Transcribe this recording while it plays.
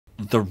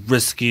the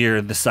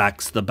riskier the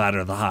sex, the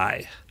better the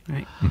high.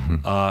 Right.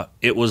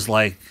 It was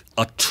like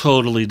a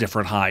totally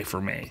different high for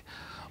me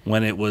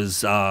when it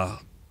was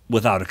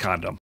without a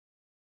condom.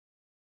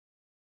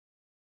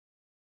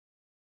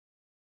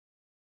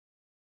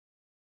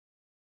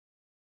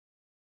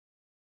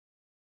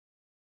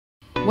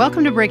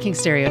 Welcome to Breaking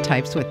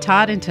Stereotypes with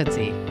Todd and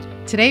Tootsie.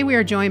 Today we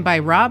are joined by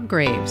Rob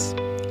Graves,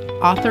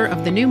 author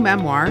of the new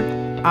memoir,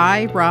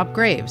 I, Rob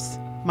Graves,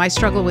 My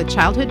Struggle with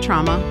Childhood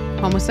Trauma,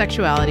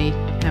 Homosexuality,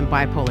 and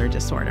Bipolar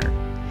Disorder.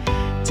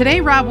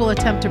 Today, Rob will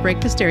attempt to break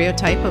the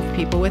stereotype of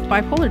people with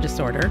bipolar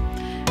disorder,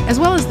 as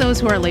well as those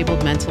who are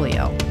labeled mentally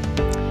ill.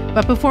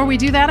 But before we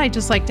do that, I'd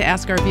just like to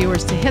ask our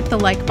viewers to hit the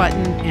like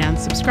button and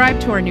subscribe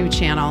to our new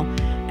channel,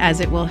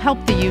 as it will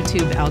help the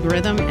YouTube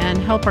algorithm and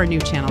help our new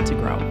channel to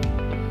grow.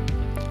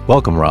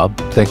 Welcome, Rob.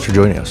 Thanks for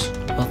joining us.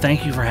 Well,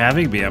 thank you for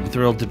having me. I'm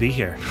thrilled to be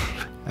here.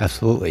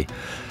 Absolutely.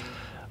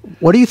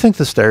 What do you think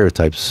the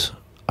stereotypes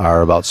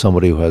are about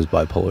somebody who has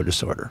bipolar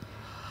disorder?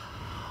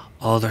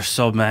 Oh, there's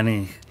so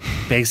many.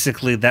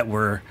 Basically, that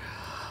we're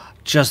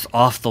just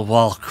off the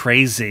wall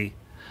crazy,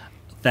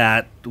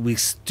 that we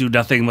do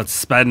nothing but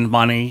spend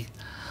money,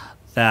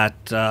 that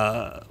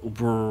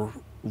we're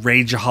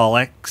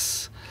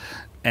rageaholics,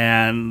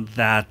 and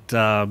that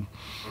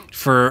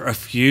for a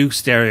few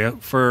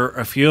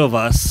of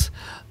us,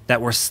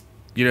 that we're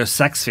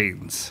sex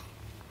fiends.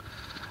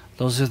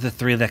 Those are the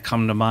three that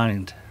come to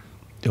mind.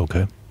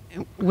 Okay.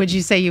 Would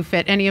you say you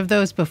fit any of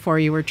those before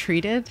you were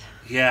treated?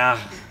 Yeah.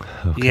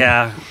 Okay.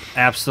 Yeah,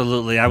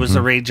 absolutely. I was a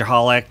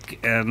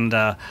rageaholic, and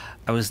I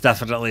was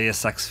definitely a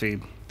sex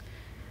fiend.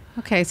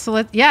 Okay, so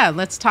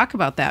let's talk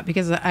about that,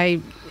 because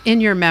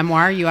in your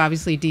memoir, you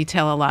obviously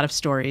detail a lot of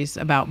stories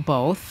about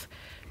both.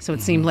 So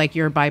it seemed like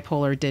your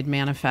bipolar did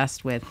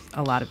manifest with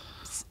a lot of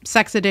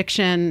sex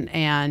addiction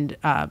and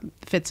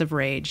fits of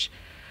rage.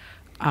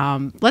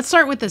 Let's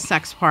start with the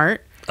sex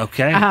part.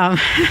 Okay. Get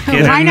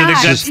why into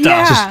not? The good stuff.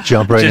 Yeah. Just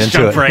jump right Just into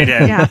jump it. right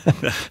in.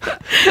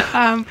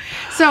 Yeah.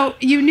 So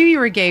you knew you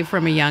were gay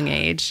from a young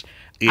age.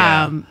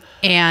 Yeah.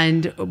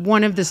 And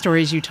one of the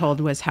stories you told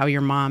was how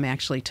your mom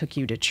actually took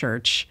you to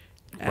church,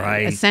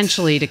 Right.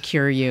 essentially to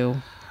cure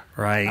you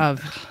Right.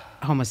 of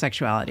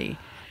homosexuality.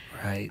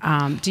 Right.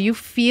 Do you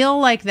feel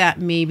like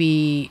that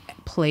maybe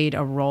played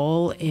a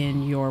role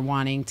in your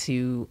wanting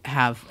to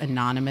have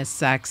anonymous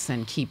sex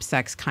and keep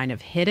sex kind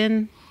of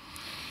hidden?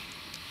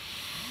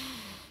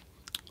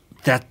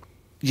 That,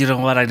 you know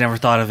what? I never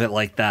thought of it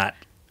like that.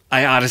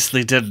 I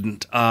honestly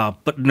didn't.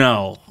 But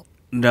no.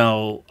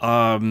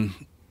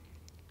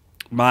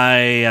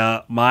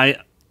 My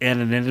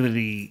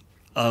anonymity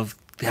of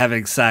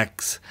having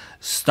sex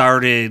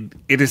started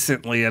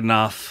innocently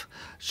enough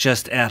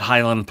just at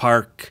Highland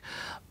Park.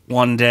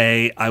 One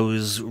day I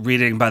was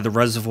reading by the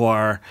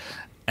reservoir,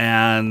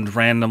 and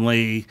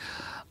randomly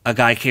a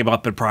guy came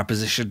up and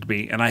propositioned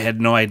me, and I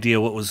had no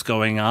idea what was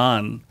going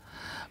on.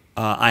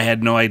 I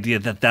had no idea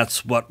that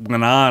that's what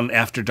went on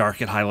after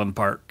dark at Highland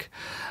Park,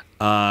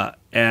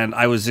 and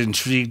I was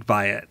intrigued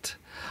by it.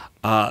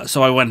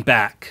 So I went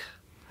back,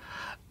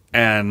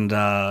 and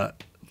there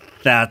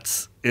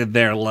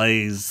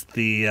lays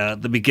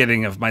the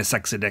beginning of my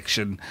sex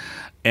addiction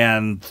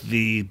and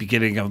the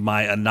beginning of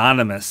my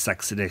anonymous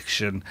sex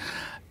addiction,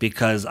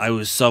 because I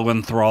was so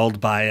enthralled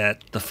by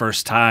it the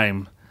first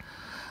time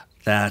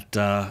that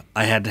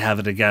I had to have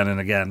it again and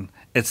again.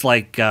 It's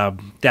like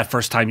that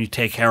first time you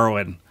take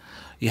heroin,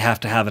 you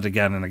have to have it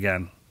again and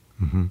again.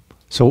 Mm-hmm.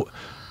 So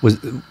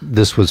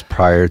this was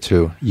prior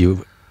to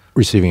you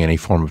receiving any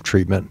form of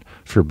treatment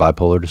for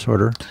bipolar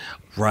disorder?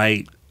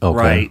 Right. Okay.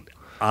 Right.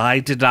 I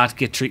did not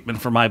get treatment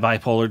for my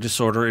bipolar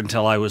disorder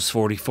until I was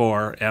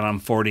 44, and I'm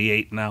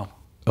 48 now.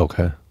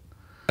 Okay.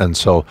 And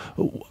so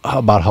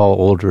how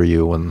old were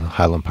you when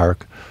Highland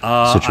Park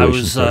situation I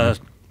was started?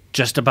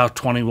 just about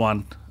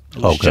 21. I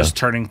was Okay. just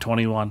turning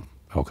 21.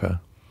 Okay.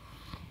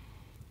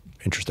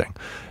 Interesting.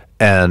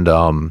 And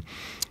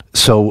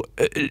so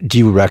do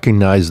you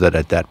recognize that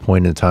at that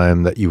point in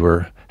time that you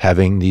were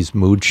having these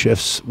mood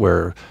shifts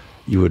where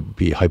you would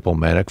be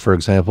hypomanic, for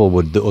example?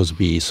 Would those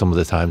be some of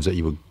the times that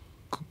you would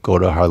go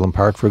to Highland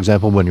Park, for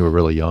example, when you were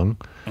really young?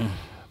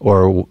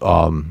 Or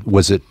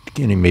was it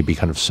maybe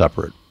kind of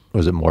separate?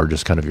 Was it more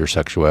just kind of your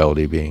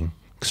sexuality being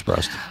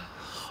expressed?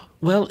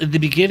 Well, in the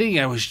beginning,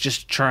 I was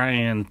just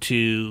trying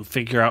to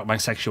figure out my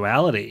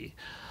sexuality.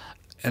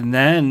 And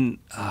then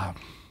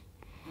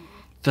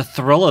the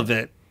thrill of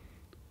it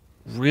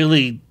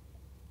really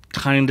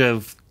kind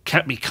of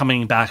kept me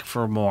coming back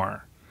for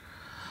more.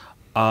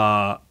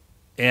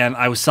 And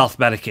I was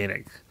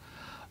self-medicating.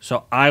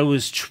 So I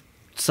was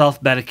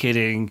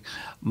self-medicating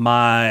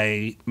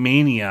my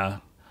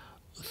mania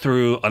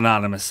through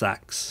anonymous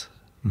sex.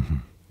 Mm-hmm.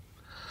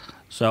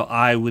 So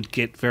I would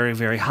get very,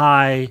 very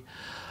high,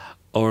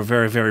 or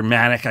very, very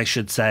manic, I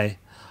should say.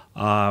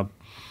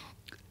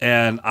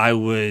 And I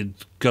would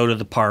go to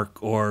the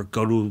park or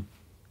go to,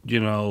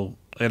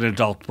 an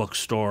adult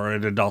bookstore,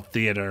 an adult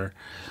theater,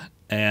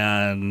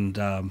 and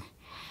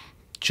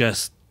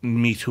just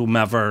meet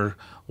whomever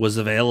was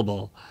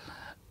available.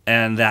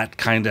 And that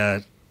kind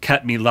of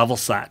kept me level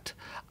set.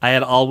 I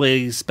had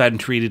always been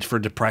treated for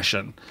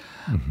depression.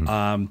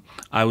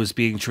 I was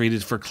being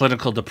treated for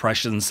clinical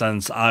depression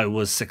since I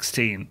was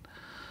 16.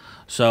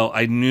 So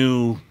I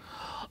knew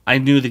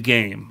the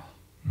game.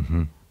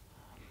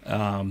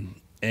 But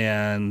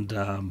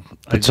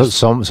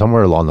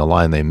somewhere along the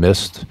line, they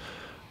missed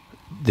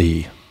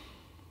the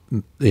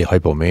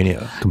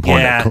hypomania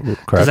component. Yeah,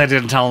 correct? because I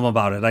didn't tell them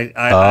about it.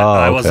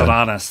 I wasn't okay.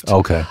 honest.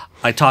 Okay.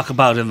 I talk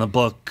about in the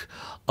book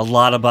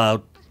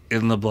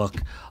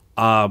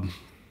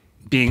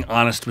being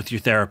honest with your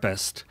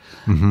therapist,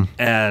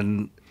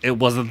 and it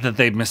wasn't that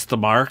they missed the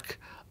mark.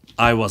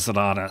 I wasn't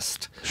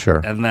honest. Sure.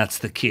 And that's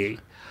the key.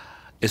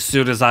 As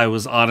soon as I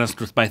was honest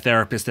with my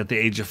therapist at the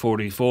age of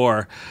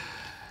 44,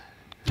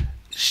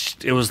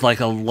 it was like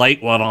a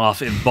light went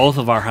off in both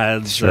of our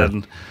heads. Sure.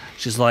 And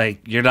she's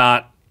like, "You're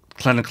not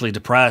clinically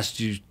depressed.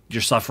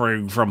 You're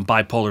suffering from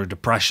bipolar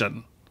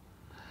depression,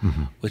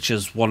 which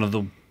is one of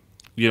the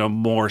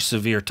more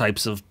severe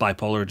types of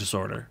bipolar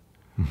disorder."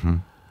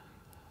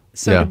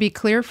 So to be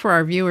clear for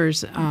our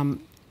viewers,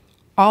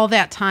 all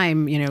that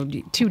time,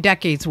 2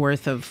 decades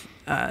worth of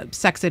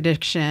sex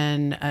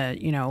addiction,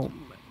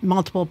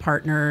 multiple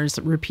partners,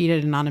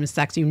 repeated anonymous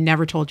sex, you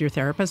never told your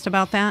therapist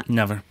about that?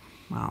 Never.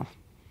 Wow.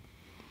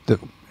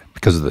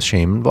 Because of the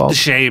shame involved? The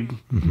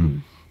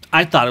shame.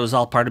 I thought it was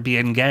all part of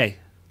being gay.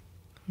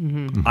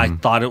 I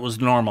thought it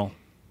was normal.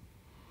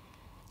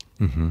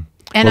 And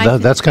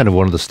that's kind of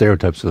one of the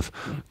stereotypes of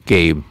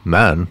gay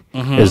men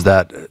is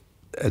that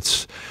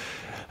it's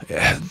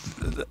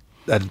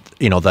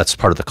that's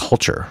part of the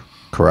culture,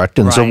 correct?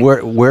 And so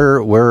Right.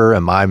 where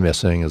am I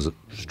missing as a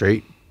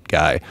straight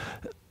guy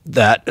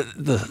that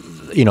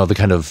the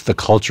kind of the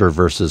culture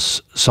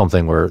versus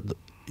something where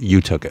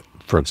you took it,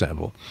 for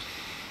example?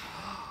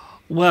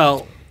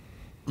 Well,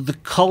 the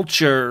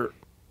culture,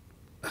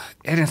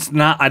 and it's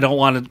not. I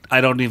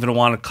don't even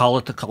want to call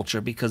it the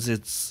culture because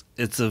it's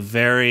a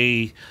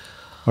very.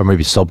 Or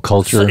maybe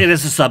subculture? It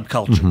is a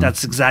subculture.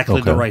 That's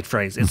exactly the Okay. right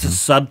phrase. It's a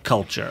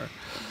subculture.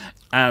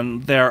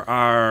 And there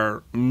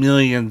are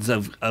millions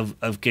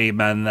of gay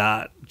men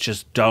that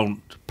just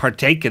don't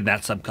partake in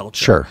that subculture.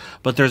 Sure.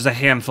 But there's a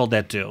handful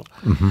that do.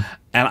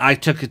 And I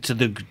took it to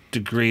the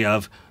degree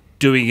of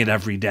doing it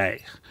every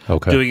day.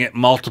 Okay. Doing it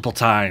multiple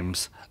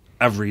times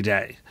every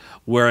day,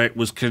 where it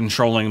was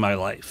controlling my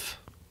life.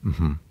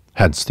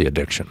 Hence the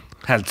addiction.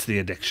 Hence the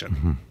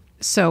addiction.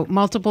 So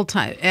multiple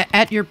times,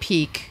 at your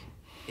peak,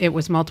 it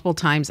was multiple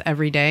times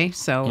every day.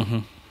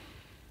 So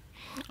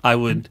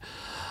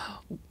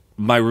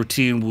My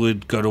routine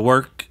would go to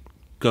work,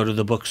 go to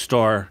the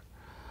bookstore,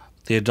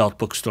 the adult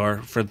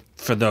bookstore.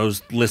 For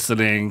those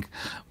listening,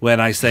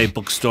 when I say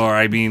bookstore,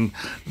 I mean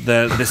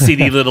the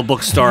seedy little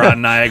bookstore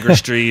on Niagara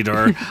Street,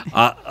 or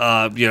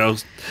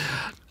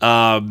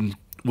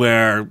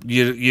where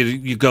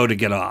you go to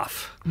get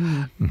off.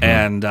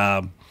 And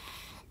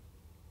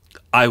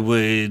I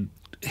would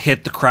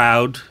hit the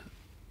crowd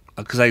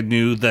because I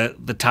knew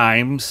the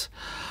times.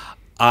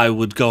 I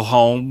would go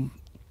home,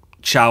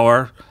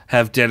 shower,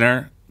 have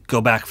dinner, go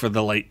back for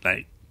the late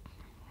night.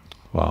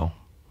 Wow.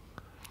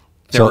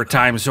 There were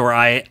times where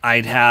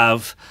I'd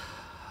have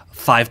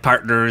 5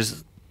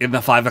 partners in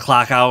the 5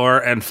 o'clock hour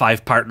and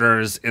 5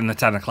 partners in the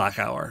 10 o'clock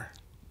hour.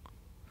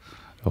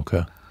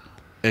 Okay.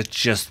 It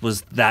just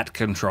was that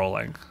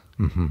controlling.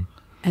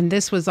 And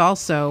this was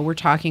also, we're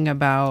talking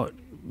about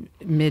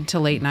mid to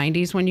late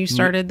 90s when you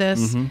started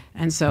this.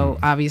 And so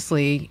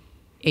obviously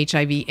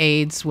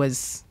HIV/AIDS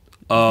was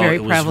very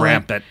it was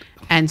prevalent. rampant.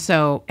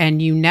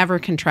 And you never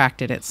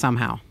contracted it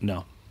somehow.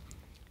 No.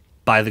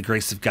 By the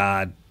grace of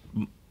God,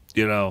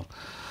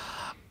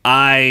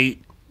 I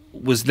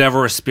was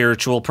never a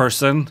spiritual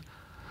person,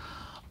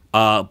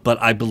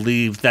 but I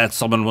believed that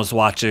someone was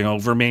watching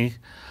over me,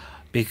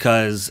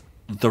 because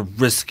the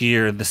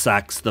riskier the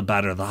sex, the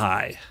better the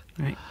high.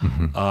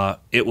 Right.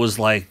 It was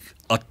like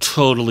a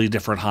totally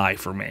different high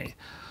for me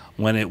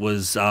when it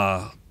was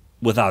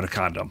without a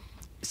condom.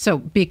 So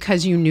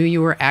because you knew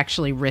you were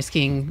actually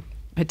risking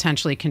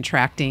potentially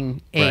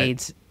contracting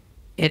AIDS,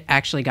 it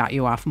actually got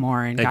you off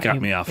more. And It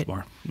got me off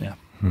more, yeah.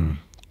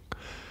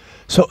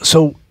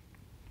 So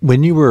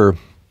when you were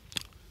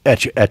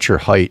at your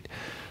height,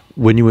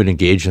 when you would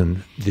engage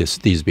in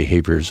these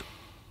behaviors,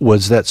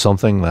 was that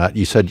something that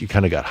you said you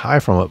kind of got high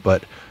from it,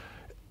 but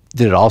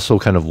did it also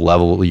kind of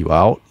level you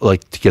out,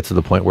 like to get to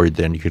the point where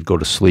then you could go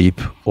to sleep,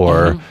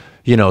 or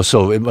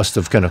so it must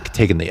have kind of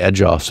taken the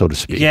edge off, so to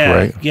speak,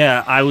 right?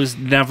 Yeah, I was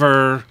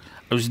never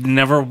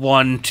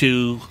one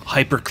to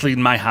hyper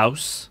clean my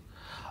house.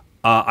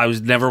 I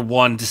was never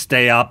one to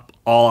stay up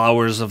all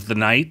hours of the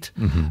night,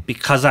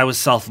 because I was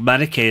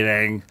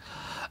self-medicating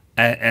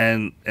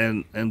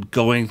and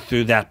going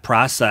through that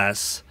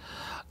process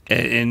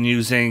and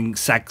using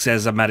sex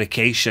as a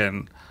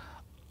medication.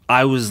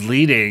 I was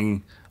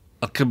leading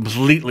a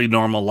completely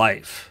normal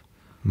life.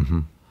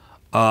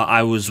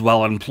 I was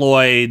well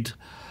employed.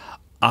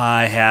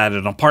 I had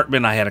an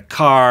apartment. I had a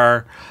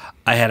car.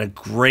 I had a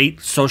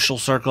great social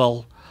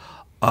circle.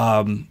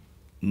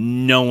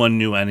 No one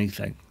knew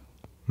anything.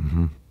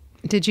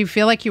 Did you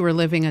feel like you were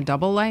living a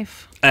double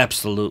life?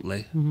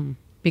 Absolutely.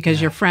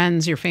 Because your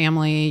friends, your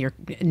family,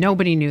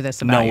 nobody knew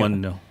this about No you.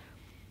 one knew.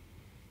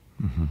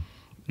 Mm-hmm.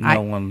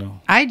 No one knew.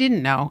 I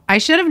didn't know. I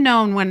should have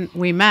known when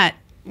we met,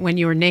 when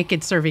you were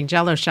naked serving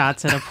Jello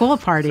shots at a pool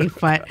party,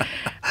 but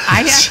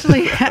I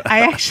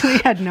actually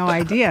had no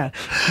idea.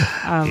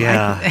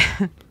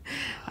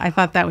 I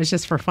thought that was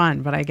just for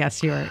fun, but I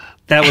guess you were.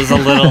 That was a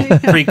little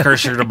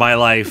precursor to my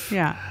life.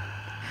 Yeah.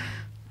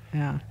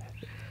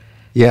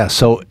 Yeah.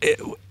 So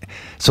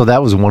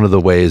that was one of the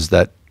ways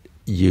that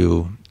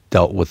you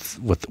dealt with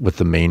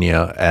the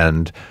mania,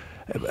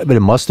 but it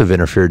must have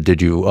interfered.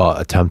 Did you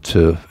attempt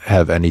to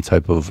have any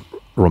type of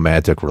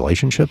romantic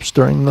relationships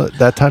during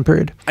that time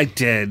period? I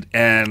did,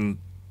 and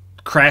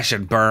crash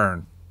and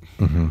burn.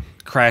 Mm-hmm.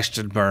 Crashed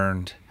and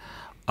burned.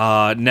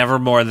 Never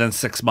more than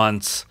 6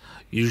 months.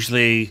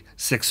 Usually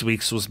 6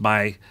 weeks was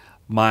my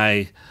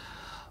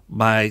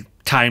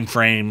time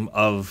frame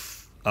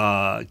of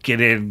get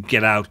in,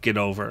 get out, get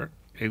over,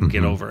 and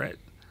get over it.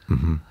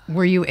 Mm-hmm.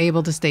 Were you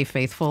able to stay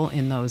faithful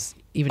in those?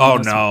 Even Oh,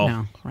 in those,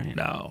 no. Right.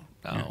 No.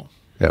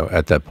 Yeah,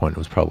 at that point, it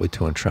was probably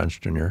too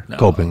entrenched in your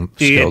coping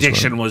skills. The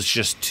addiction was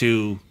just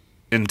too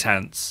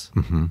intense.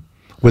 Mm-hmm.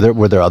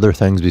 Were there other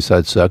things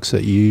besides sex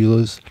that you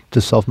used to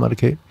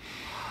self-medicate?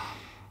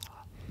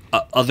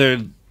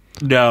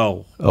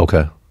 No.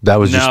 Okay, that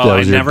was just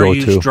I your never go-to.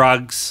 used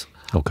drugs.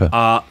 Okay.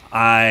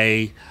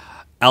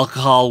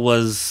 Alcohol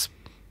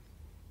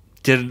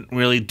didn't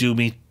really do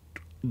me.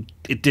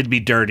 It did me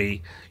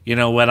dirty. You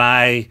know, when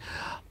I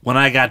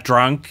got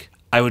drunk,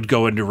 I would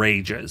go into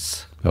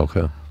rages.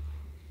 Okay.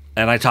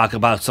 And I talk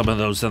about some of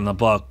those in the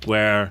book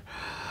where,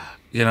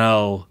 you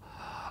know,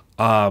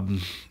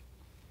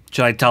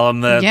 should I tell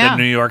them the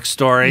New York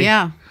story?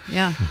 Yeah.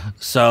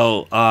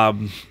 So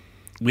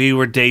we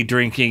were day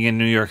drinking in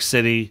New York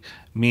City,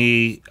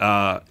 me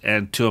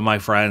and two of my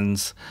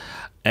friends,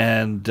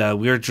 and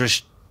we were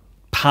just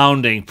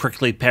pounding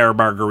prickly pear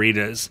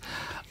margaritas.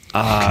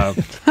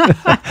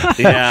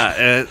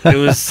 It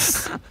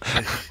was,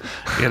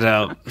 you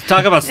know,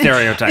 talk about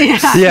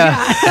stereotypes. Yeah.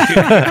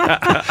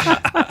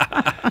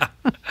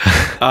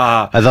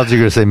 I thought you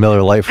were going to say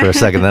Miller Lite for a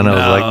second. Then I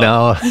was like,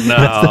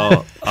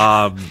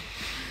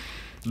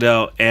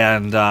 no.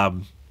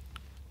 And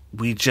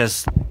we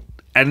just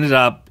ended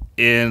up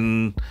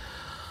on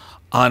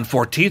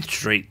 14th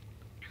Street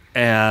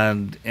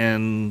and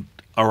in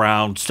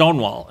around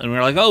Stonewall, and we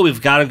were like, oh,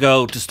 we've got to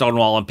go to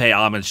Stonewall and pay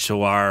homage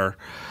to our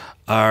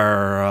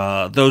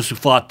those who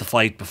fought the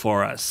fight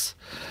before us.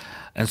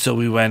 And so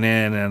we went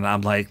in, and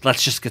I'm like,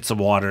 let's just get some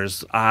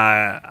waters.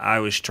 I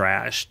was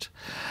trashed,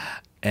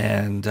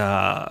 and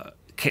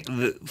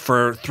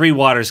for 3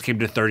 waters came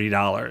to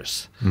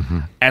 $30,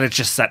 and it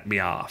just set me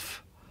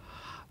off.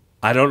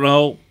 I don't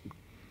know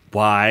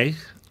why,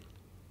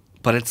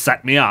 but it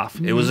set me off.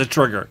 It was a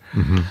trigger.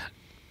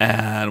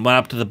 And went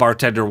up to the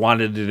bartender,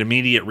 wanted an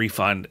immediate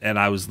refund, and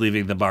I was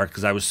leaving the bar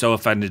because I was so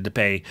offended to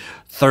pay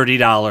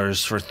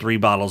 $30 for 3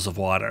 bottles of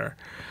water.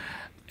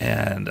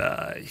 And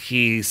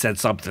he said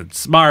something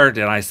smart,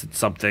 and I said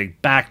something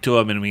back to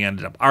him, and we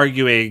ended up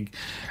arguing.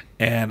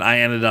 And I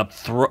ended up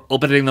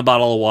opening the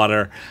bottle of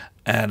water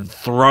and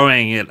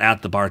throwing it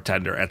at the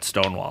bartender at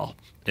Stonewall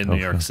in New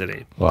York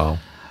City. Wow.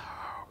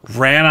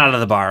 Ran out of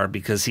the bar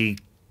because he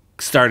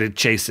started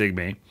chasing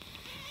me.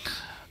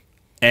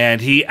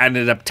 And he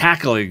ended up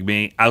tackling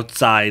me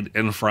outside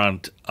in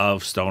front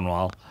of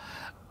Stonewall.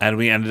 And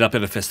we ended up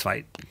in a fist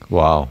fight.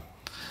 Wow.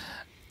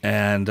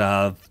 And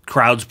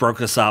crowds broke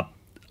us up.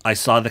 I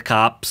saw the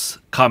cops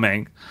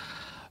coming.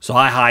 So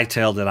I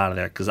hightailed it out of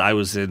there because I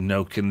was in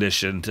no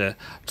condition to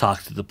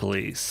talk to the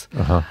police.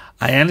 I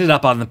ended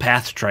up on the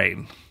PATH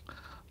train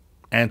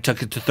and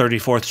took it to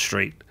 34th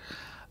Street.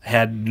 I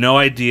had no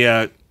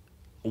idea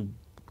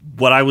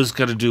what I was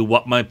going to do,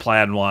 what my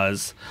plan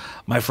was.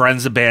 My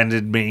friends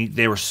abandoned me.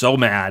 They were so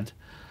mad.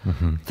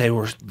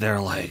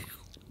 They're like,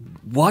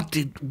 what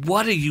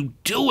are you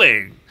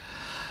doing?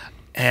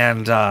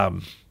 And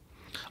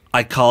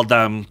I called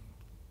them,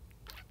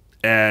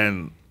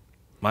 and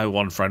my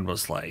one friend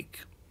was like,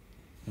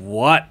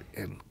 what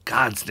in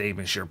God's name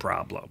is your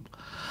problem?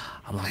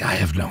 I'm like, I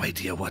have no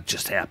idea what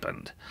just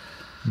happened.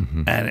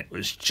 And it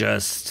was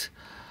just,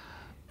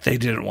 they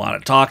didn't want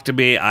to talk to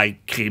me. I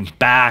came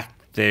back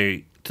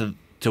to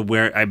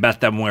where I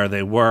met them where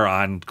they were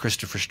on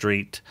Christopher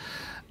Street,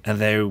 and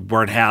they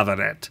weren't having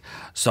it.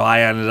 So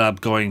I ended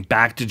up going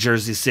back to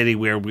Jersey City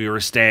where we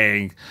were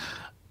staying,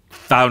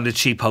 found a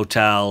cheap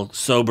hotel,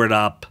 sobered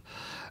up,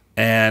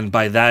 and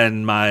by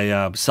then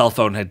my cell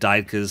phone had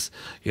died because,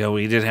 you know,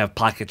 we didn't have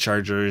pocket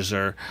chargers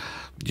or,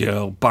 you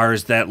know,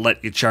 bars that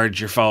let you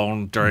charge your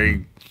phone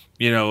during,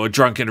 you know, a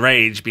drunken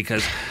rage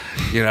because,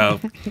 you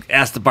know,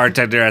 ask the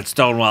bartender at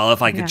Stonewall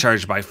if I could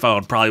charge my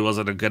phone. Probably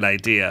wasn't a good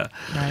idea.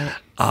 Right.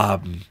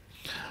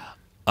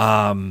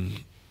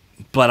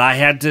 But I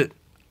had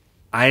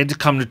to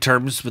come to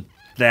terms with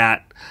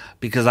that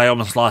because I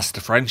almost lost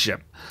a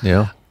friendship.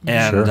 Yeah.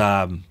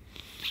 And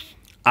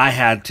I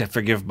had to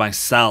forgive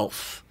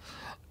myself,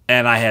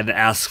 and I had to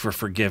ask for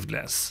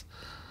forgiveness.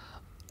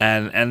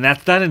 And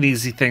that's not an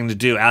easy thing to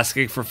do.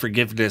 Asking for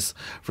forgiveness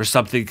for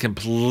something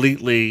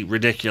completely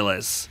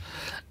ridiculous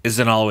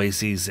isn't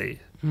always easy.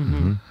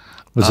 Mm-hmm.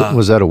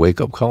 Was that a wake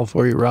up call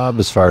for you, Rob?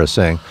 As far as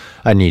saying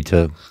I need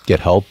to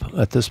get help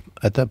at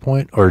that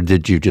point, or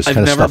did you just kind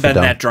of I've never stuff it been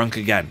down? that drunk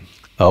again.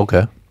 Oh,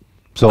 okay.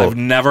 So I've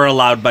never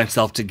allowed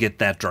myself to get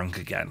that drunk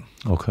again.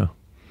 okay.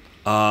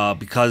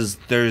 Because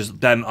there's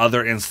been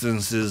other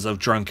instances of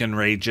drunken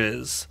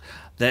rages.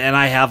 And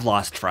I have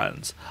lost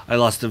friends. I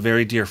lost a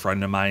very dear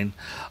friend of mine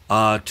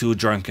to a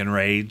drunken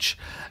rage.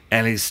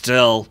 And there's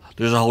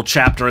a whole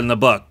chapter in the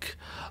book.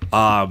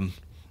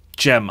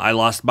 Jim, I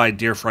lost my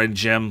dear friend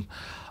Jim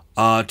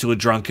to a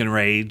drunken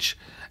rage.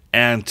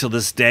 And to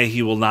this day,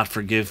 he will not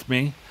forgive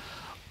me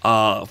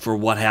for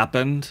what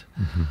happened.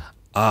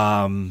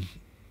 And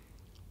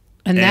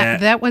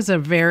that was a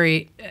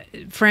very,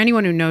 for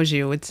anyone who knows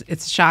you,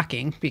 it's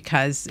shocking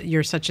because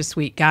you're such a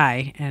sweet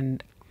guy,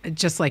 and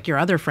just like your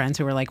other friends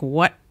who were like,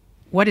 what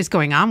is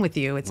going on with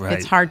you?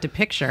 It's hard to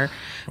picture.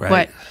 Right.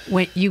 But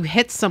when you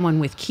hit someone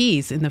with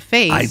keys in the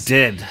face, I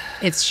did.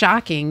 It's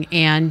shocking,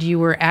 and you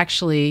were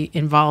actually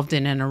involved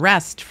in an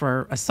arrest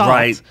for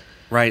assault.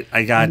 Right.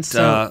 I got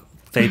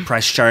they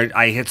press charge.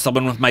 I hit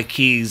someone with my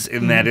keys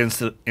in that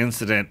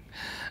incident,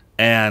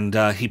 and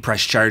he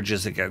pressed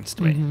charges against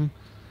me. Mm-hmm.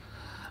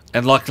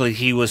 And luckily,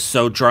 he was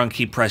so drunk,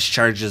 he pressed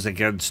charges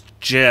against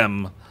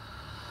Jim,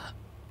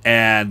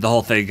 and the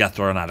whole thing got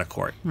thrown out of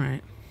court.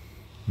 Right.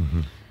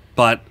 Mm-hmm.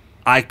 But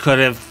I could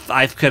have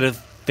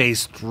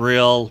faced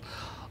real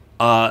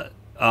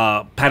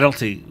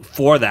penalty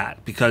for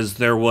that because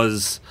there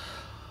was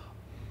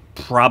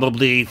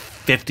probably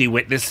 50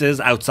 witnesses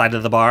outside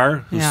of the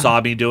bar who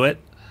saw me do it.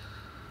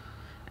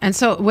 And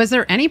so, was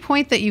there any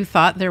point that you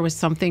thought there was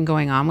something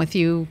going on with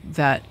you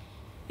that,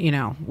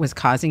 was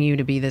causing you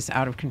to be this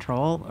out of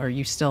control, or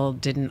you still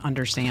didn't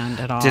understand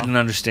at all? Didn't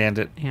understand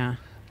it. Yeah.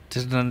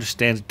 Didn't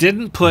understand it.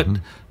 Didn't put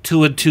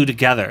two and two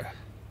together.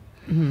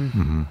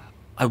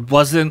 I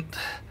wasn't,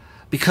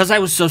 because I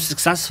was so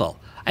successful.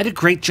 I had a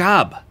great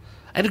job.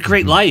 I had a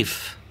great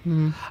life.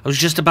 I was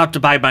just about to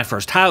buy my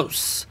first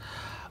house.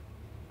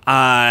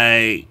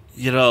 I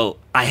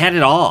had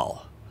it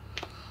all.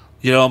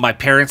 My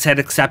parents had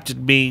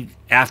accepted me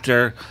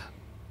after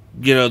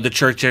the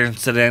church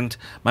incident.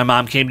 My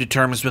mom came to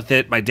terms with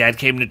it. My dad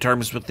came to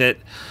terms with it.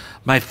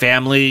 My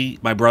family,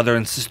 my brother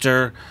and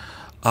sister,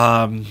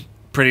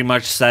 pretty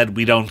much said,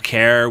 we don't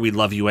care. We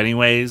love you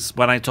anyways,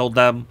 when I told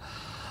them.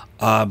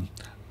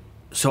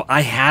 So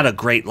I had a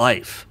great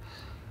life.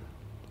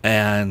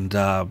 And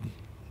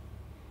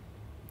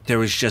there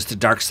was just a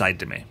dark side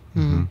to me.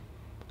 Mm-hmm.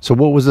 So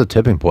what was the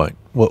tipping point?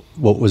 What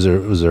was there?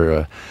 Was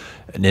there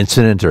an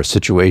incident or a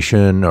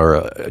situation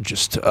or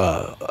just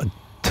a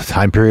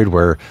time period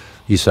where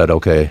you said,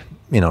 okay,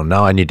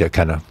 now I need to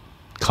kind of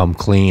come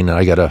clean and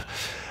I got to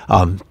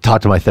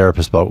talk to my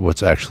therapist about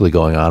what's actually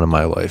going on in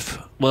my life?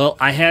 Well,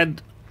 I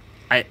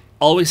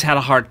always had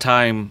a hard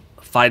time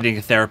finding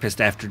a therapist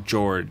after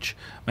George.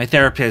 My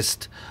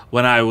therapist,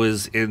 when I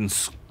was in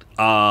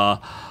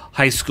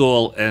high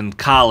school and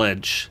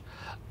college,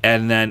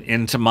 and then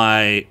into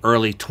my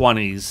early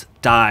 20s,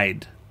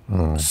 died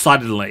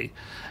suddenly.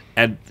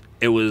 And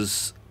it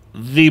was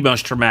the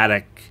most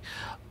traumatic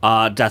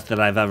death that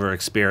I've ever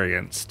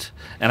experienced.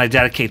 And I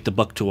dedicate the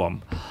book to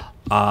him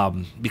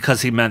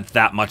because he meant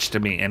that much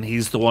to me. And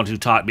he's the one who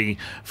taught me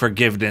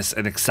forgiveness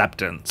and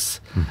acceptance.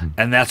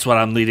 And that's what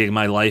I'm leading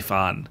my life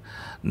on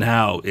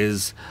now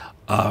is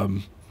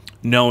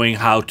knowing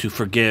how to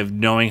forgive,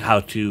 knowing how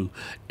to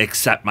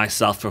accept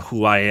myself for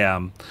who I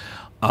am.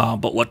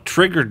 But what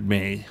triggered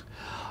me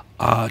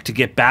to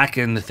get back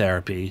into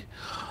therapy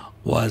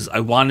was I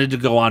wanted to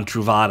go on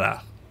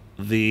Truvada,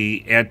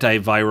 the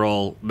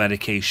antiviral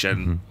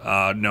medication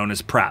known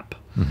as PrEP.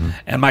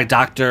 And my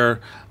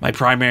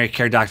primary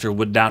care doctor,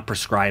 would not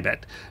prescribe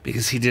it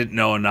because he didn't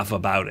know enough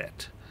about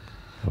it.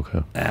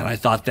 Okay. And I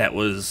thought that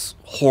was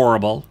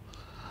horrible.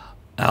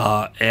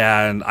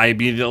 And I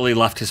immediately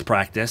left his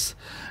practice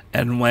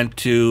and went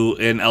to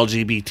an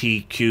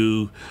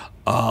LGBTQ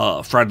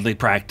friendly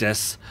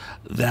practice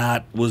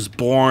that was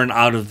born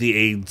out of the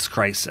AIDS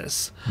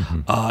crisis.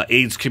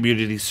 AIDS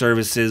Community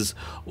Services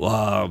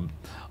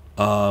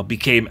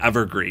became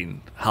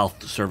Evergreen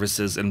Health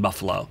Services in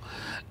Buffalo.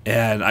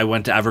 And I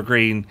went to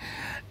Evergreen,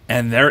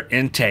 and their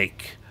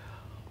intake,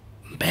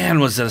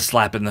 man, was it a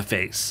slap in the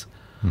face.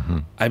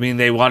 I mean,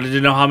 they wanted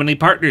to know how many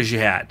partners you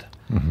had.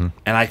 And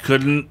I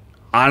couldn't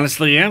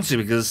honestly answer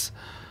because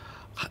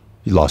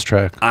you lost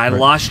track. I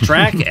lost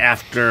track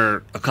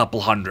after a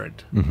couple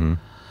hundred.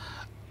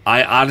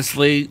 I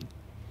honestly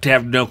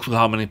have no clue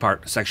how many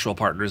sexual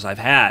partners I've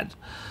had.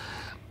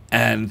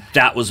 And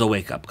that was a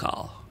wake-up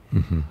call.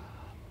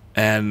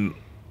 And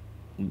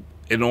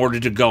in order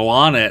to go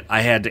on it,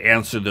 I had to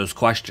answer those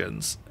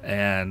questions.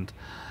 And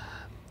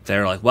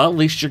they're like, well, at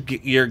least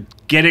you're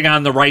getting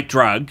on the right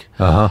drug.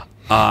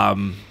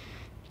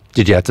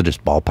 Did you have to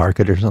just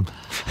ballpark it or something?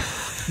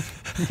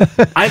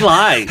 I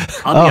lied.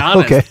 I'll be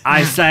honest. Okay.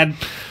 I said,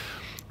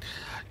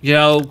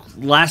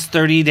 last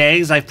 30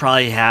 days, I've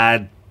probably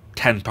had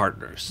 10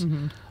 partners.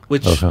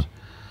 which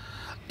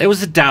it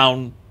was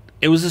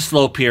a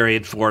slow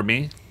period for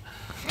me.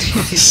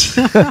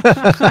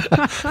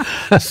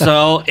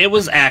 So it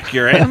was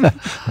accurate.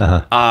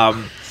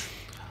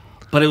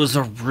 But it was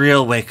a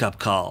real wake-up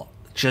call.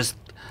 Just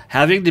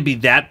having to be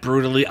that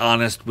brutally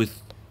honest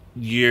with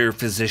your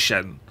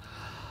physician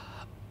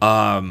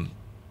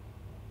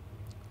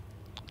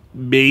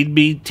made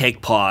me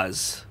take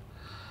pause.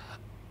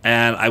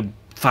 And I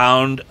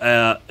found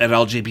an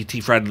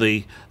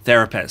LGBT-friendly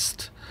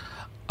therapist,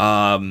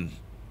 one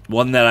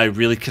that I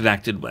really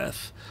connected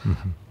with.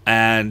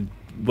 And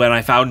when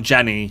I found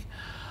Jenny,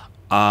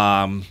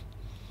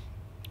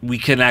 we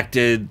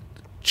connected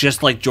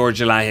just like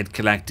George and I had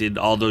connected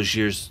all those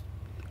years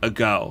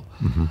ago.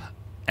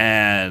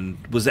 And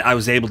I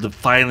was able to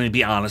finally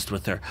be honest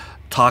with her,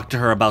 talk to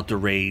her about the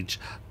rage,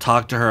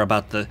 talk to her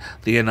about the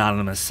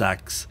anonymous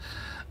sex.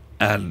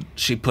 And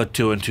she put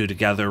 2 and 2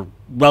 together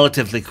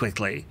relatively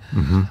quickly,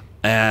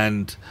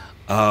 and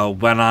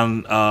went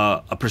on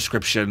a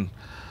prescription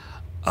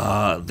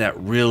that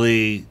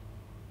really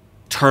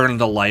turned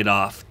the light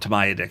off to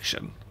my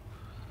addiction.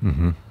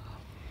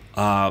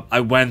 I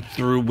went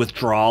through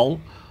withdrawal.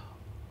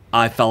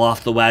 I fell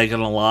off the wagon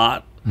a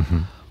lot.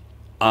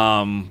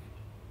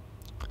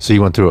 So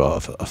you went through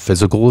a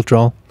physical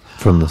withdrawal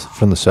from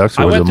the sex,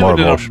 or was it more an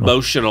emotional?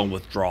 emotional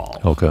withdrawal.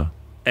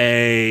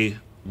 Okay.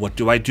 What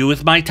do I do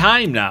with my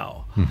time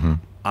now?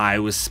 I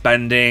was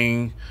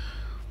spending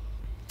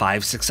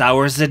 5-6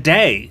 hours a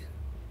day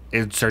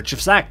in search of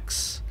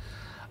sex,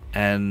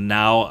 and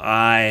now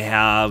I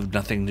have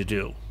nothing to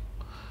do.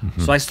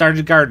 So I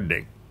started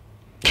gardening.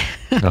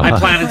 I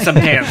planted some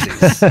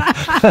pansies.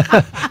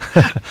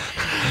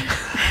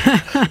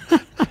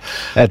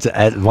 That's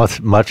a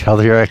much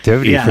healthier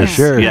activity for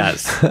sure.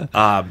 Yes.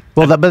 Well,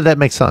 but that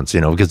makes sense,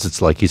 because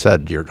it's like you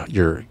said,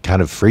 your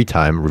kind of free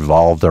time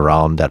revolved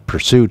around that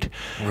pursuit,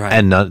 Right.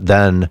 And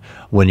then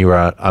when you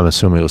were, I'm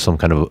assuming it was some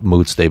kind of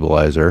mood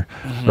stabilizer,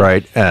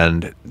 right?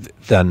 And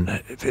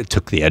then it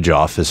took the edge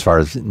off as far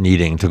as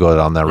needing to go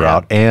down that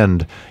route,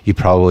 and you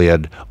probably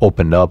had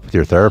opened up with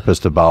your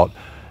therapist about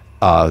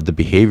the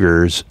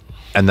behaviors,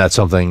 and that's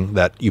something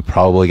that you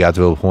probably got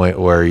to a point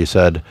where you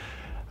said,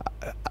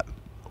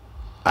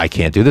 I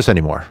can't do this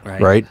anymore,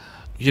 right?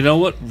 You know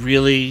what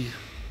really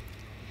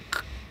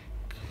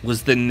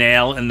was the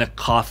nail in the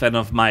coffin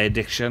of my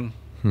addiction?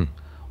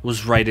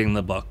 Was writing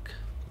the book.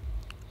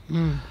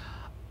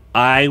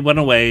 I went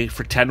away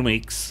for 10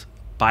 weeks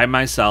by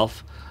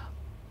myself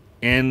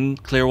in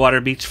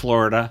Clearwater Beach,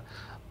 Florida,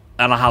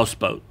 on a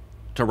houseboat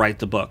to write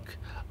the book.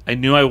 I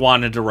knew I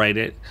wanted to write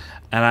it,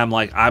 and I'm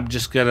like, I'm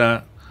just going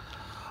to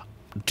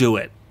do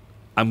it.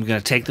 I'm going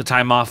to take the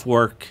time off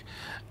work,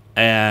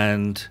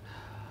 and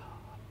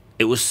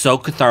it was so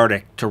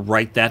cathartic to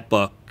write that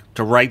book.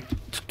 To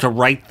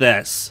write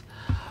this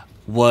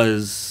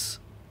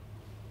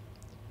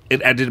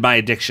it ended my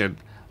addiction.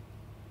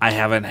 I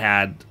haven't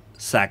had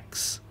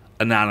sex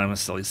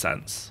anonymously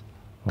since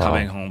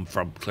coming home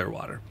from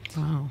Clearwater.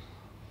 Wow.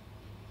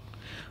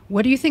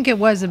 What do you think it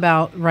was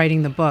about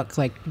writing the book?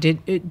 Like,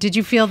 did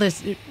you feel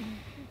this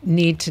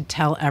need to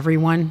tell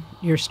everyone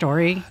your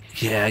story?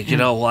 Yeah, you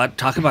know what?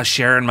 Talk about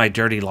sharing my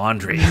dirty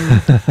laundry.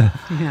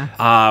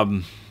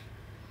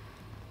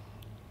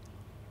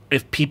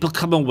 If people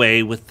come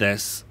away with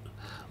this,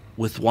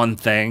 with one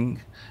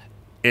thing,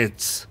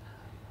 it's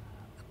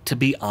to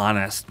be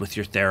honest with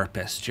your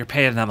therapist. You're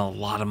paying them a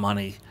lot of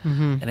money,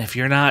 and if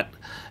you're not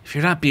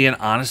being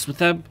honest with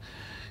them,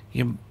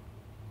 you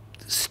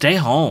stay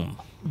home.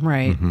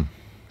 Right.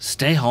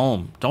 Stay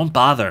home. Don't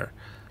bother.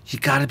 You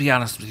got to be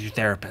honest with your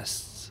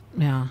therapists.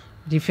 Yeah.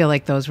 Do you feel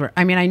like those were,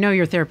 I mean, I know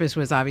your therapist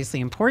was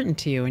obviously important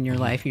to you in your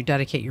life. You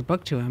dedicate your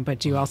book to him, but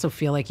do you also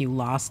feel like you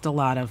lost a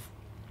lot of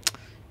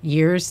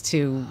years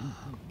to...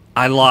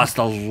 I lost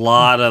a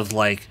lot of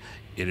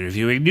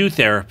interviewing new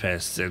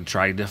therapists and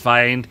trying to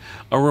find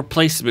a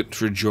replacement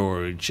for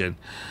George, and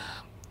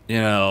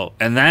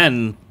and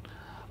then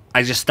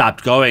I just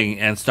stopped going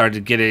and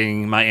started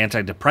getting my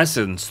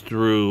antidepressants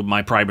through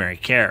my primary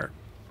care.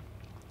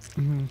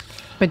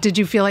 But did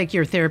you feel like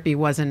your therapy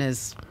wasn't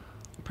as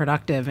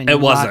productive? And it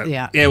wasn't.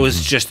 Yeah. It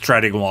was just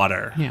treading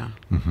water. Yeah.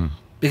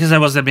 Because I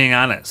wasn't being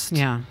honest.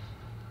 Yeah.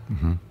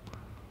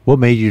 What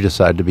made you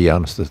decide to be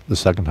honest the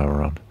second time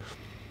around?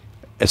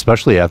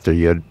 Especially after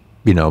you had,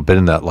 been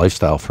in that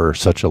lifestyle for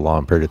such a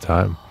long period of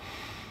time.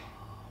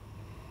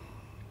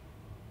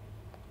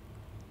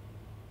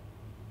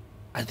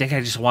 I think I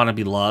just want to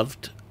be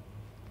loved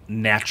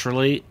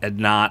naturally and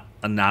not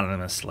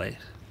anonymously.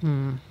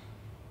 Isn't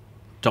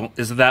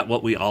that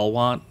what we all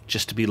want?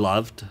 Just to be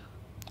loved?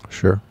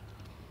 Sure.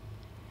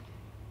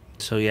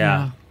 So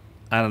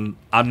I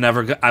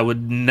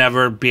would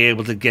never be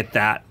able to get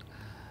that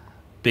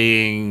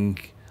being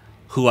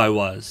who I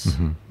was.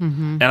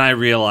 And I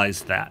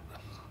realized that.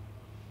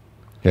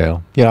 Yeah.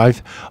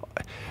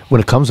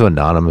 When it comes to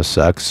anonymous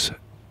sex,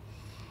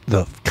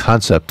 the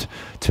concept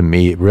to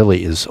me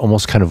really is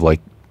almost kind of like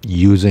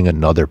using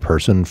another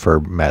person for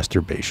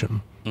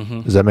masturbation.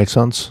 Does that make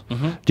sense?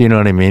 Do you know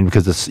what I mean?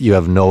 Because you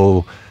have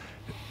no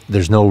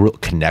there's no real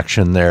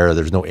connection there.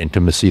 There's no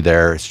intimacy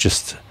there. It's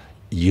just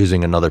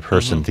using another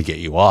person to get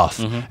you off,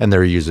 and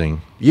they're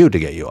using you to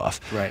get you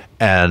off. Right.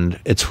 And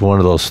it's one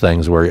of those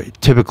things where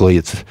typically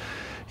it's,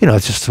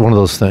 it's just one of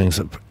those things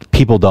that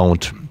people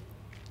don't,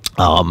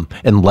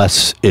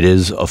 unless it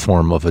is a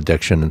form of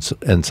addiction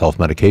and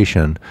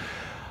self-medication,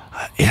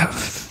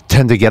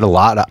 tend to get a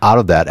lot out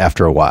of that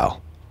after a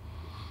while.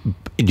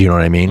 Do you know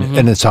what I mean?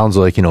 And it sounds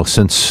like,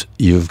 since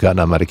you've gotten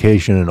on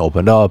medication and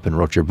opened up and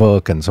wrote your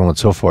book and so on and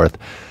so forth,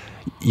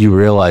 you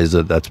realize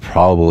that that's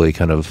probably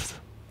kind of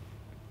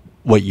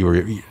what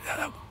you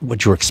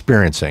were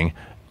experiencing,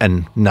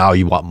 and now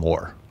you want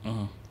more,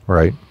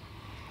 right?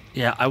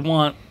 Yeah, I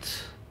want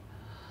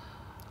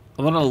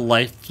a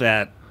life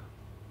that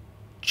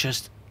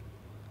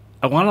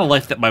I want a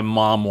life that my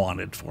mom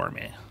wanted for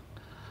me.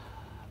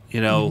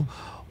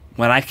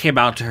 When I came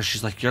out to her,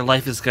 she's like, your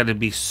life is going to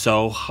be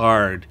so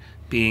hard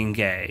being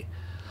gay.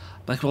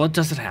 I'm like, well, it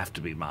doesn't have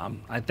to be,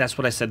 Mom. That's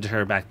what I said to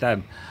her back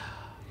then.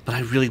 But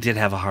I really did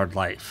have a hard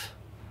life.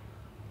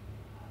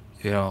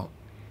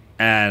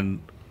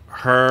 And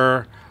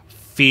her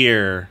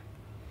fear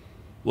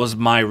was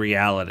my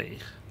reality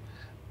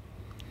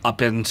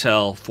up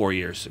until 4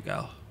 years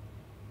ago.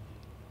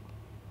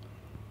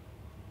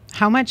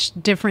 How much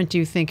different do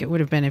you think it would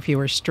have been if you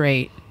were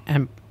straight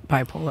and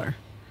bipolar?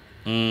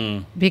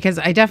 Because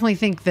I definitely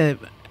think the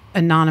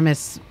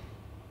anonymous,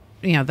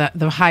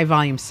 the high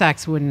volume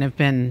sex wouldn't have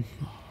been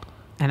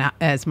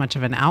as much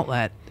of an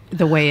outlet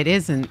the way it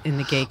is in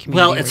the gay community.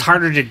 Well, it's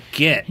harder to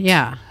get.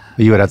 Yeah.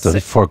 You would have to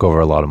fork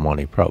over a lot of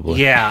money,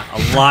 probably. Yeah,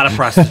 a lot of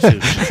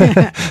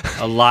prostitution.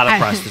 A lot of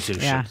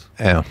prostitution.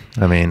 Yeah.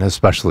 I mean,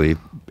 especially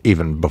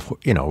even before,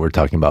 we're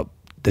talking about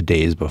the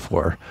days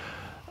before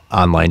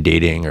online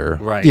dating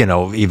or,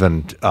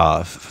 even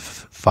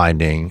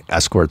finding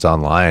escorts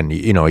online.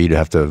 You'd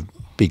have to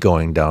be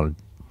going down,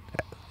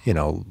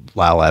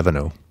 Lyle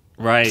Avenue,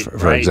 right?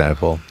 For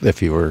example,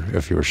 if you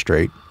were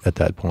straight at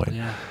that point.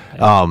 Yeah.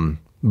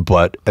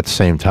 But at the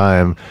same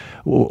time,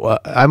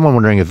 I'm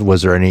wondering if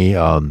was there any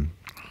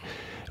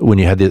when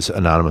you had this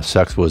anonymous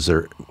sex, was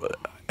there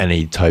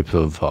any type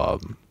of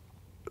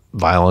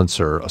violence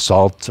or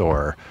assault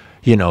or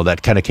that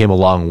kind of came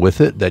along with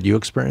it that you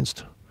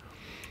experienced?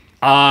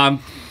 There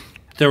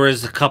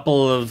was a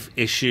couple of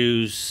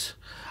issues.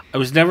 I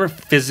was never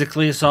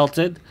physically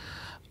assaulted.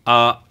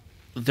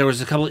 There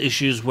was a couple of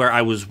issues where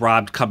I was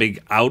robbed coming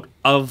out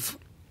of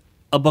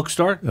a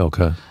bookstore.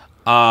 Okay.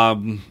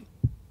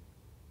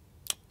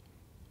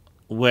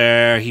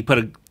 Where he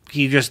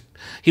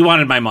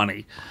wanted my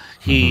money.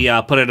 He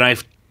put a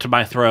knife to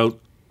my throat,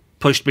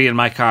 pushed me in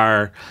my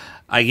car.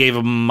 I gave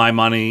him my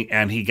money,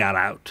 and he got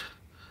out.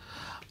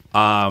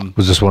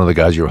 Was this one of the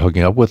guys you were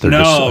hooking up with, or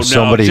no,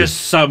 somebody?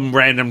 Just some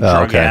random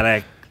drug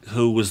addict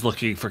who was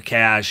looking for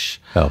cash.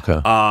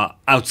 Okay.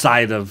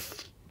 Outside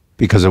of.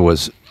 Because it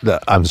was,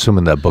 I'm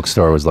assuming that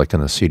bookstore was like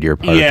in a seedier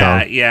part of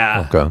town.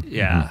 Yeah. Okay.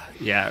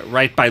 Yeah,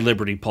 right by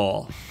Liberty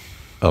Pole.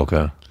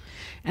 Okay.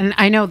 And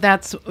I know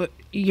that's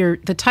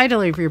the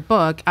title of your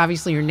book.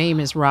 Obviously, your name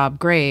is Rob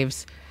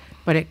Graves,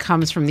 but it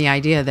comes from the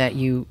idea that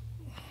you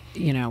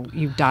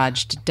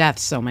dodged death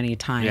so many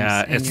times.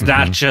 Yeah, it's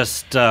not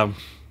just.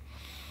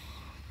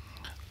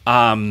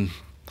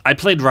 I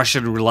played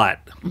Russian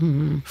roulette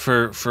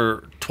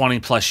for 20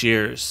 plus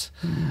years,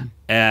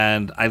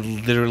 and I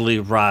literally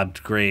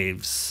robbed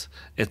graves.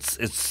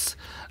 It's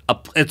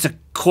a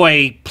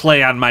coy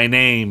play on my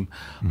name,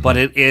 but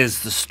it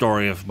is the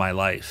story of my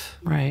life.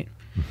 Right.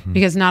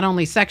 Because not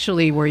only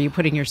sexually were you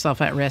putting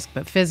yourself at risk,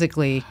 but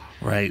physically.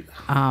 Right.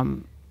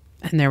 And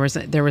there was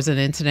an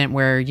incident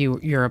where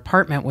your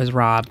apartment was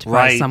robbed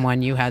by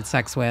someone you had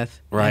sex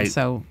with. Right. And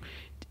so,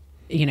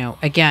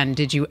 again,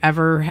 did you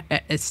ever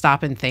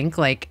stop and think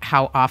like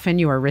how often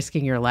you are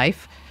risking your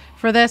life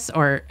for this,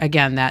 or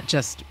again that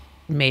just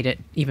made it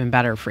even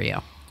better for you?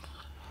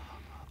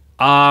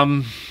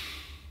 I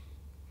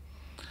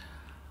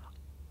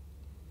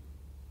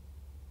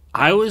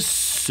was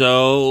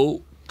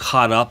so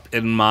caught up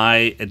in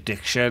my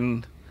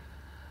addiction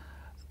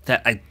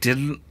that I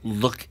didn't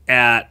look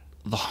at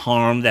the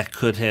harm that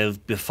could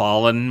have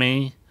befallen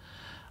me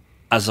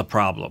as a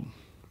problem.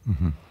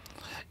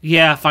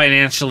 Yeah,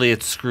 financially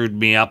it screwed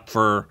me up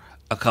for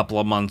a couple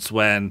of months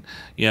when,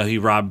 he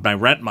robbed my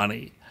rent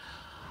money.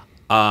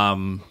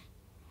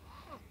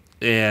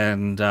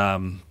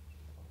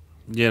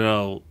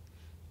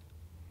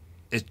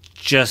 It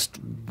just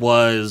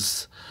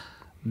was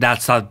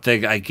not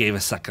something I gave a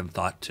second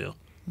thought to.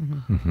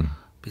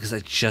 Because I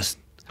just...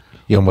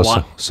 You almost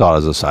saw it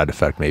as a side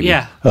effect, maybe,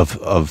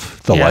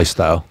 of the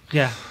lifestyle.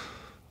 Yeah.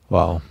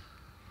 Wow.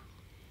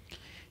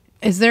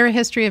 Is there a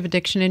history of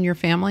addiction in your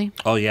family?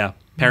 Oh, yeah.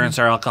 Parents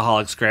are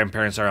alcoholics.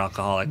 Grandparents are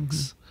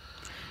alcoholics.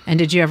 And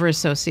did you ever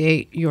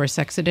associate your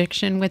sex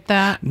addiction with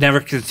that?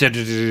 Never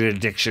considered it an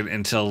addiction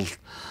until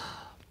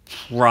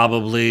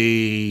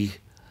probably...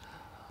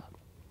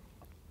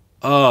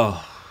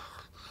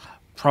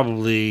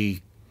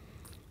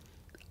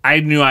 I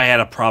knew I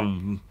had a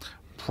problem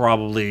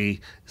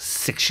probably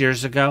 6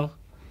 years ago.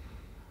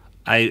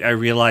 I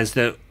realized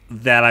that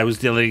that I was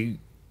dealing.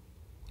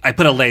 I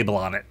put a label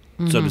on it,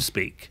 so to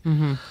speak,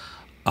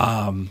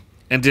 and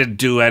didn't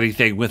do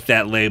anything with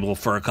that label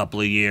for a couple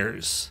of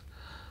years.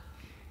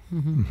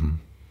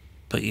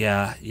 But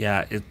yeah,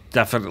 it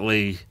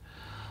definitely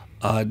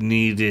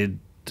needed.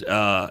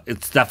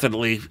 It's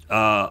definitely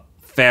a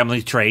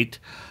family trait.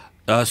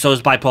 So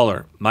is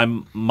bipolar. My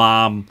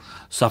mom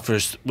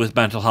suffers with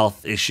mental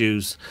health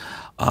issues.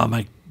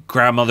 My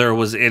grandmother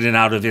was in and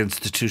out of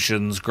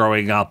institutions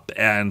growing up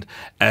and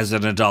as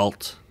an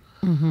adult.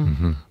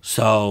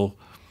 So,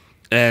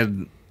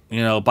 and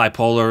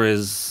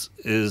bipolar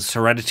is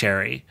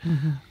hereditary,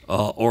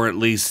 or at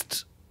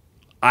least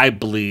I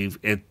believe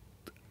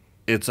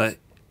it's a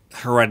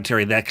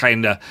hereditary that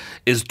kind of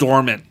is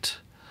dormant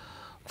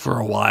for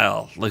a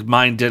while. Like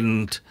mine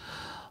didn't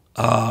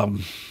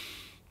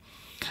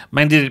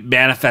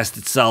manifest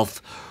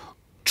itself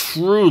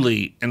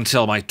truly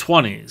until my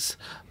 20s,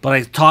 but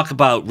I talk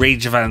about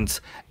rage events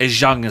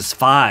as young as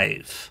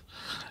 5.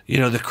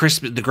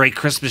 The great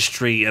Christmas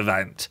tree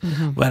event.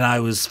 When I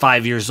was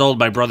 5 years old,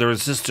 my brother and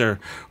sister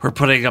were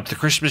putting up the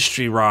Christmas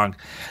tree wrong,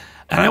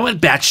 and I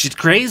went batshit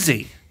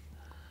crazy.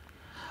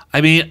 I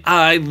mean,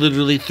 I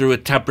literally threw a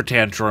temper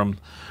tantrum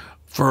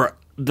for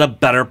the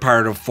better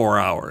part of 4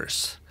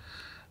 hours.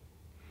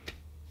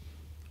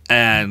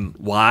 And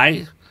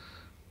why?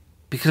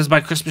 Because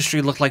my Christmas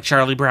tree looked like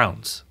Charlie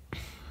Brown's.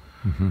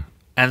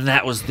 And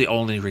that was the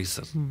only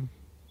reason.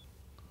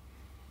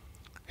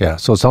 Yeah,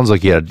 so it sounds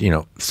like you had,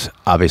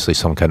 obviously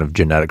some kind of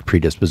genetic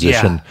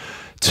predisposition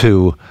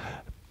to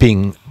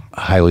being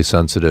highly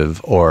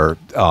sensitive, or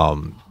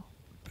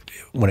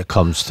when it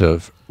comes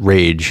to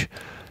rage,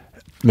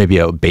 maybe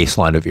a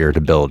baseline of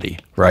irritability,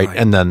 right?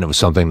 And then it was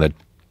something that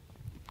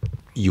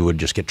you would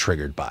just get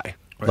triggered by,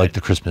 like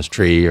the Christmas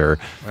tree or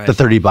the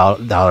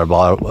 $30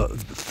 bottle,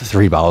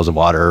 3 bottles of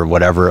water, or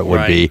whatever it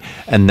would be.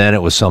 And then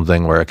it was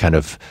something where it kind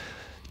of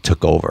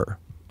took over.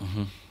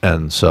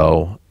 And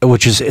so,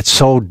 it's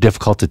so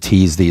difficult to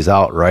tease these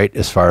out, right?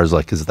 As far as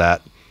like, is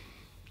that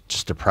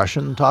just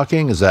depression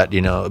talking? Is that,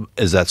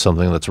 is that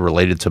something that's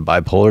related to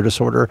bipolar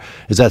disorder?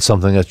 Is that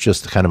something that's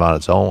just kind of on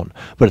its own?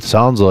 But it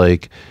sounds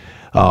like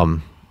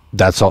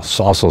that's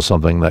also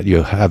something that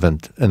you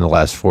haven't, in the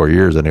last 4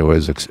 years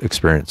anyways,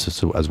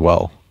 experienced as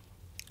well.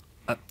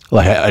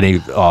 Like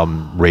any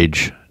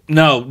rage?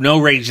 No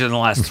rage in the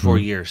last 4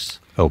 years.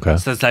 Okay.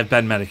 Since I've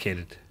been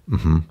medicated.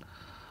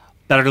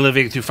 Better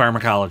living through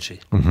pharmacology.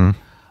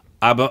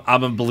 I'm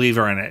a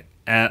believer in it,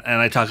 and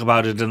I talk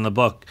about it in the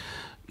book.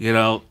 You're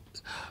a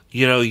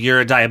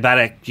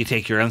diabetic, you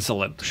take your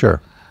insulin.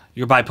 Sure.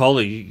 You're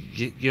bipolar,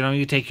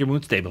 you take your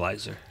mood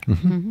stabilizer.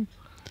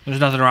 There's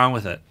nothing wrong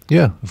with it.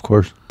 Yeah, of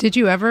course. Did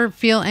you ever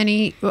feel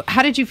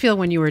how did you feel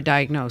when you were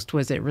diagnosed?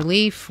 Was it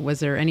relief? Was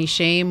there any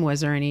shame?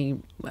 Was there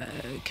any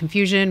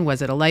confusion?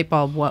 Was it a light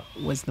bulb? What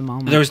was the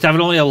moment? There was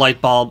definitely a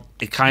light bulb.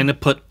 It kind of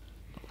put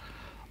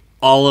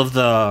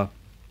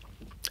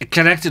it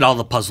connected all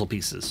the puzzle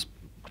pieces.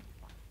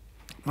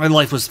 My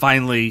life was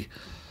finally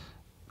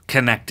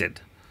connected,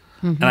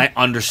 and I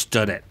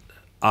understood it.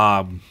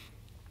 But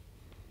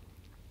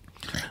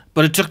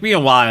it took me a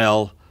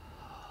while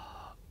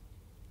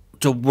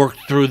to work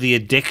through the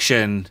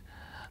addiction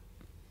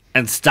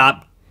and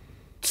stop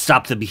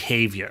the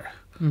behavior.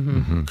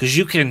 Because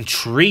you can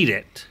treat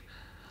it,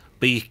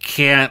 but you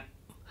can't.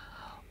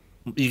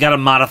 You got to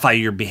modify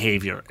your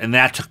behavior, and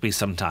that took me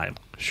some time.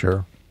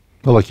 Sure.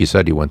 Well, like you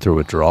said, you went through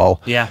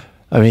withdrawal. Yeah.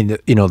 I mean,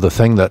 the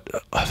thing that,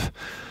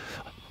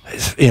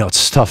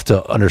 it's tough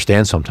to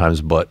understand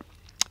sometimes, but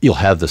you'll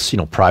have this,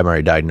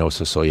 primary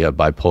diagnosis. So you have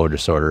bipolar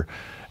disorder.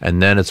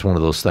 And then it's one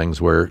of those things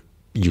where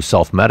you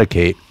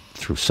self-medicate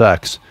through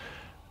sex.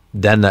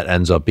 Then that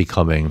ends up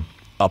becoming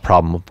a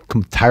problem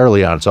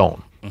entirely on its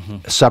own,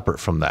 separate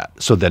from that.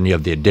 So then you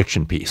have the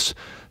addiction piece.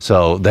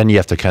 So then you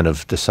have to kind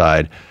of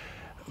decide,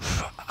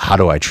 how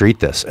do I treat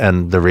this?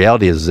 And the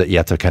reality is that you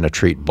have to kind of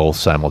treat both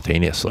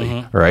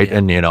simultaneously, right?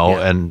 And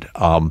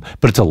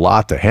but it's a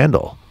lot to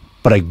handle.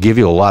 But I give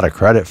you a lot of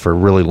credit for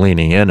really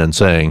leaning in and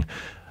saying,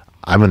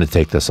 I'm going to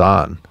take this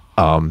on,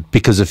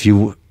 because if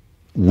you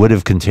would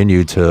have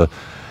continued to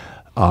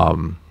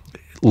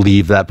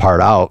leave that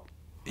part out,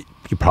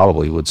 you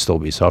probably would still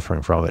be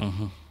suffering from it.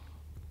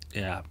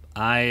 Yeah,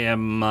 I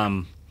am.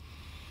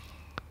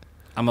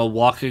 I'm a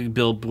walking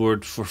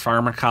billboard for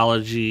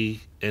pharmacology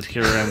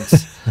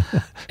adherence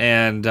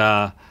and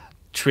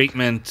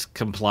treatment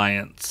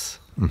compliance,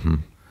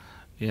 and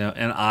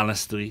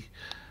honesty,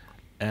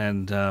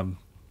 and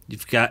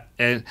you've got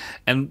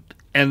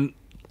and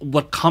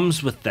what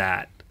comes with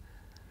that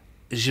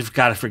is you've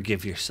got to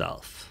forgive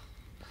yourself.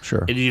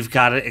 Sure. And you've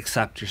got to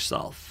accept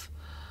yourself,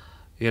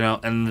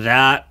 and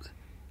that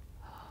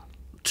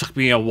took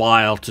me a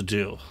while to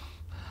do.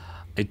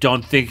 I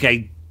don't think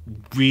I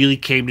really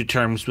came to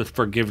terms with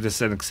forgiveness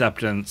and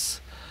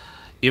acceptance,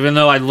 even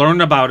though I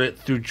learned about it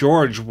through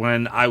George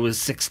when I was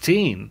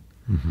 16.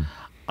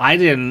 I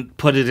didn't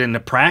put it into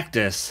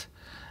practice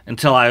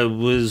until I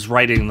was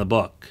writing the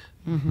book.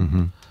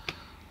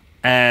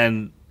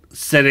 And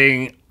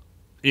sitting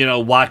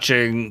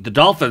watching the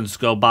dolphins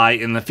go by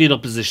in the fetal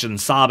position,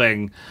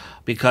 sobbing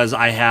because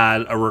I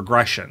had a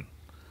regression,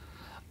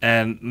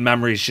 and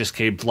memories just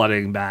came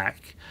flooding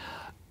back,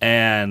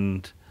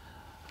 and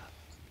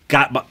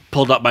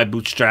pulled up my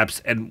bootstraps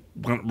and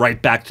went right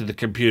back to the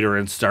computer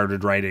and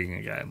started writing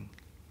again.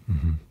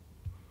 Mm-hmm.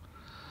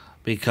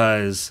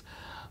 Because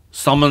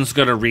someone's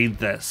going to read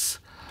this.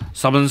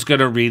 Someone's going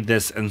to read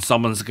this, and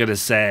someone's going to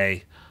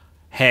say,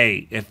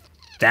 hey, if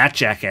that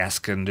jackass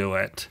can do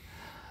it,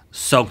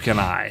 so can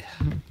I.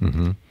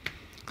 Mm-hmm.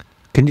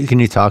 Can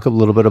you talk a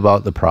little bit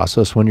about the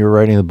process when you were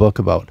writing the book,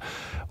 about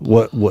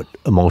what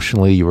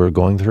emotionally you were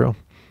going through?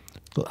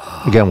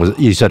 Again,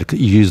 you said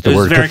you used the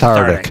word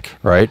cathartic,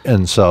 right?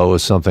 And so it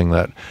was something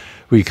that,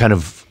 were you kind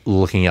of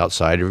looking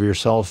outside of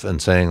yourself and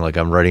saying, like,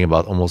 I'm writing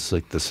about almost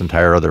like this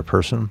entire other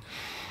person?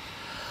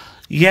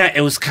 Yeah,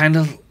 it was kind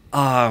of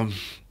like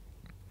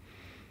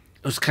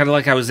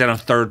I was in a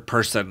third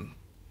person.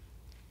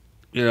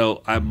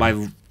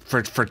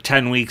 For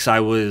 10 weeks I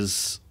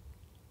was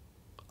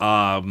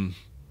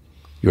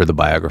you were the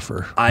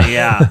biographer.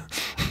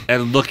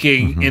 And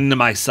looking mm-hmm. into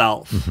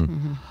myself. Mm-hmm.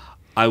 Mm-hmm.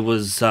 I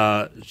was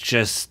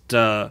just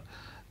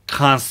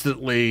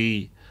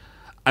constantly,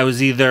 I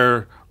was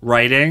either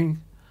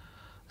writing,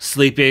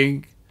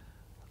 sleeping,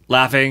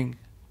 laughing,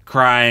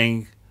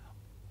 crying,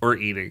 or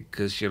eating,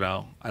 because,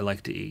 I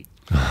like to eat.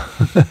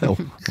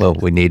 Well,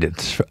 we need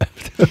it.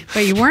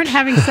 But you weren't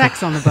having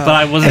sex on the boat. But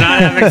I was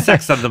not having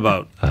sex on the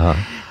boat.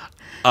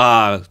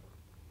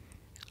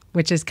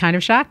 Which is kind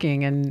of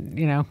shocking,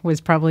 and was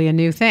probably a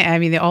new thing. I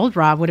mean, the old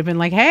Rob would have been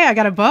like, "Hey, I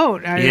got a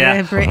boat."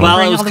 Yeah. Well,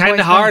 it was kind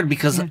of hard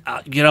because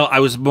I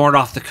was moored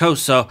off the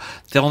coast, so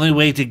the only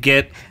way to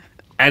get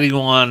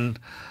anyone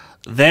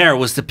there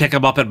was to pick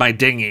them up in my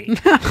dinghy,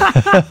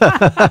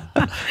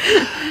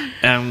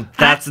 and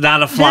that's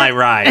not a fly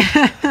ride.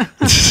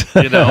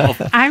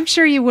 I'm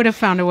sure you would have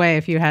found a way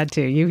if you had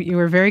to. You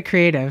were very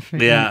creative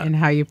in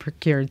how you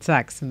procured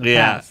sex in the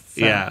past.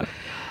 So. Yeah.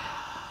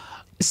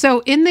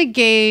 So in the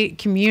gay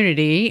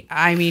community,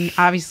 I mean,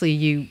 obviously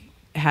you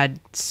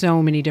had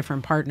so many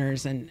different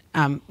partners. And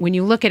when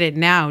you look at it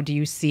now, do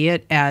you see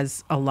it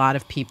as a lot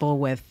of people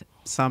with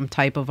some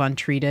type of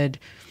untreated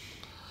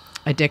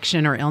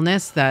addiction or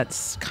illness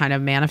that's kind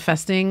of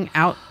manifesting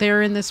out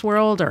there in this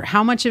world? Or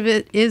how much of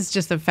it is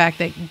just the fact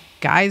that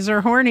guys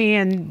are horny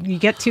and you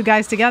get two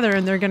guys together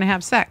and they're going to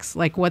have sex?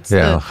 Like, what's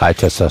the... high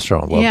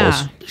testosterone levels.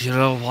 Yeah. You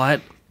know what?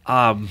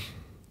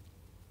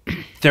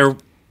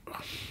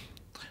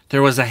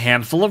 There was a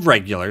handful of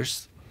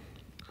regulars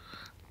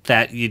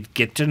that you'd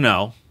get to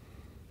know,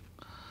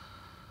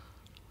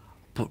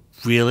 but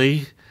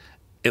really,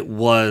 it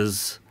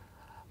was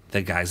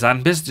the guys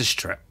on business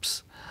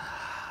trips,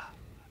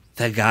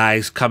 the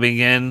guys coming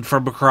in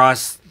from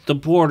across the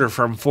border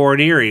from Fort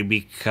Erie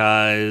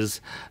because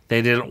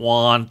they didn't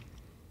want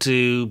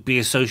to be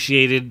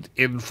associated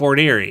in Fort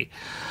Erie,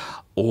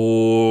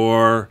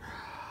 or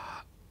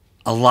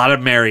a lot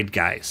of married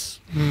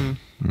guys.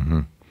 Mm-hmm.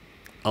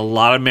 A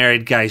lot of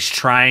married guys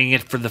trying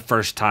it for the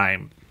first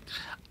time.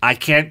 I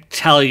can't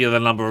tell you the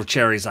number of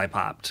cherries I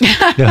popped. Sorry.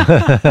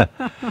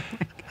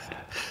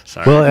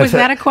 Well, was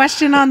that a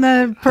question on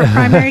the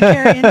primary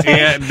care intake?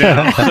 Yeah,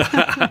 no.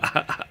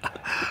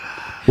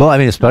 Well, I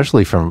mean,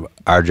 especially from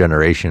our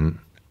generation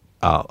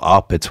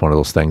up, it's one of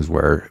those things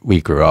where we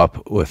grew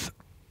up with,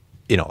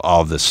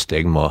 all the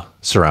stigma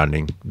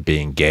surrounding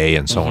being gay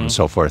and so mm-hmm. on and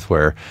so forth,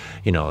 where,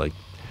 like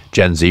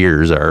Gen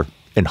Zers are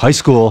in high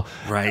school,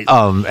 right?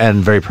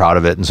 And very proud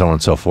of it, and so on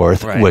and so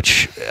forth. Right.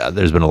 Which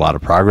there's been a lot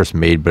of progress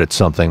made, but it's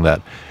something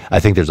that I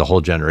think there's a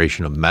whole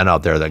generation of men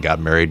out there that got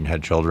married and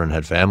had children,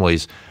 had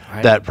families,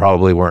 right, that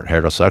probably weren't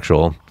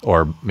heterosexual,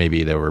 or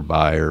maybe they were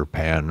bi or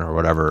pan or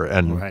whatever.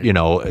 And right,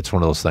 it's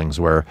one of those things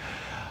where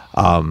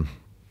then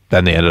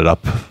they ended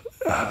up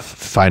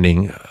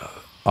finding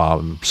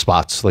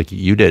spots like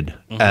you did,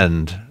 mm-hmm.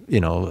 and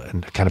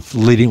and kind of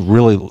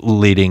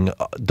leading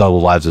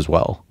double lives as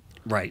well.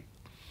 Right.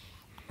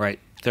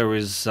 Right. There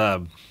was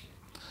a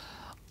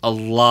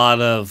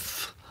lot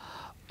of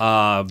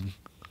don't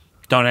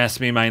ask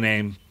me my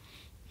name.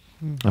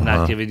 I'm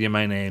not giving you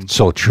my name.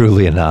 So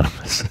truly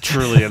anonymous.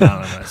 Truly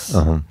anonymous.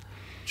 Uh-huh.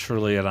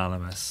 Truly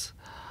anonymous.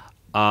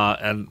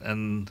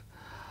 And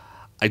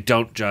I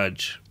don't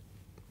judge.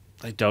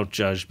 I don't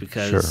judge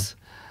because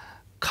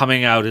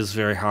coming out is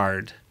very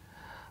hard.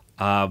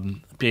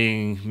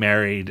 Being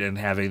married and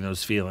having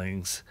those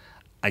feelings,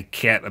 I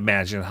can't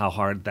imagine how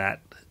hard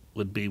that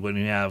would be when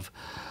you have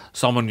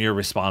someone you're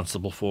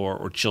responsible for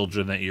or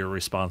children that you're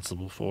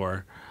responsible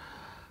for.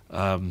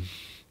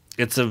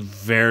 It's a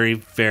very,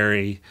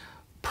 very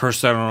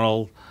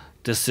personal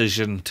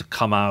decision to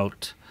come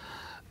out.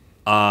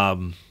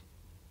 And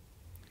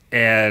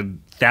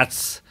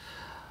it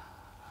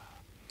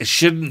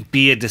shouldn't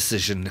be a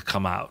decision to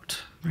come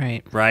out.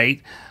 Right.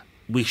 Right?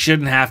 We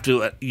shouldn't have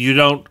to, you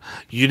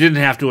didn't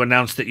have to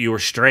announce that you were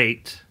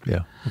straight.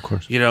 Yeah, of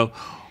course.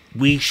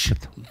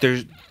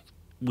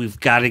 We've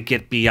got to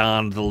get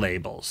beyond the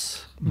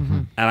labels.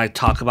 Mm-hmm. And I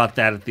talk about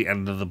that at the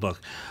end of the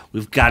book.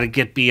 We've got to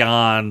get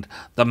beyond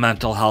the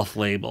mental health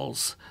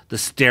labels, the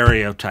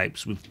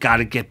stereotypes. We've got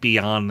to get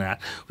beyond that.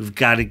 We've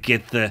got to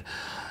get the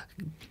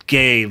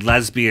gay,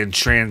 lesbian,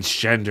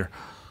 transgender.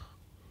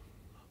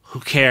 Who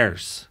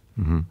cares?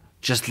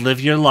 Just live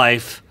your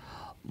life,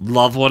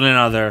 love one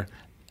another,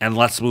 and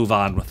let's move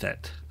on with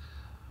it.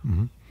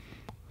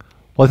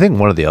 Well, I think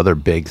one of the other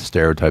big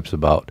stereotypes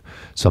about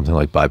something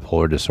like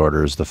bipolar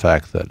disorder is the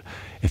fact that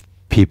if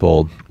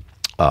people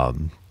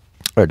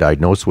are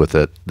diagnosed with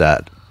it,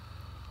 that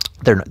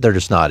they're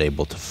just not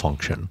able to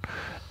function.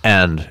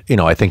 And,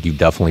 I think you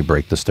definitely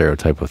break the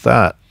stereotype with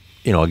that.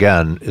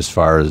 Again, as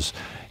far as,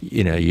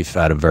 you've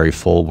had a very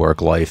full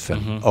work life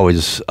and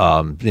always,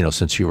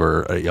 since you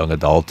were a young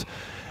adult,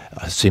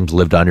 seems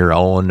lived on your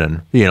own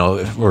and,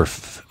 were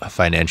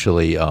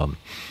financially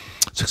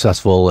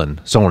successful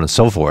and so on and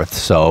so forth.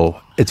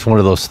 So it's one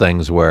of those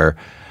things where,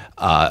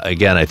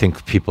 again, I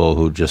think people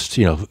who just,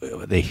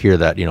 they hear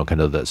that,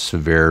 kind of the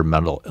severe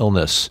mental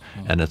illness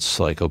and it's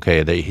like,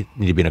 okay, they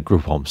need to be in a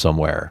group home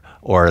somewhere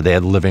or they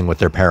had living with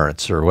their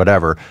parents or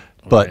whatever.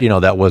 But,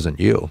 that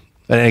wasn't you.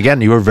 And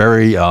again, you were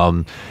very,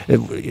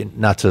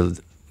 not to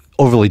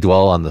overly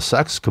dwell on the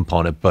sex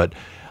component, but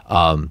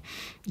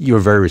you were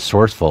very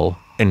resourceful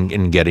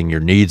in getting your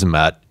needs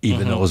met,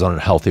 even though it was in a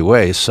healthy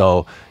way.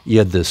 So you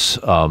had this,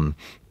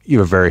 you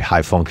were very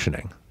high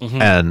functioning.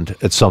 And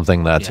it's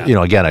something that,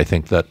 again, I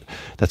think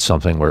that's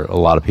something where a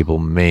lot of people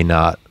may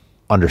not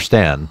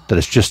understand, that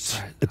it's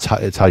just,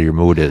 it's how your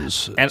mood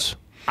is. And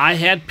I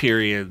had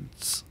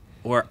periods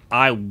where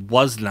I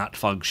was not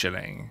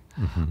functioning.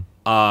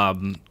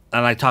 And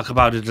I talk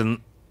about it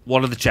in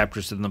one of the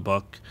chapters in the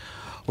book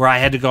where I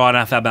had to go on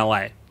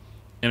FMLA,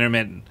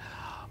 intermittent.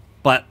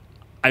 But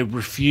I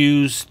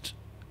refused.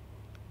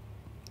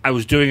 I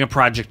was doing a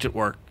project at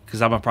work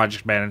because I'm a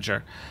project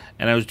manager,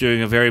 and I was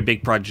doing a very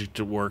big project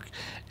at work,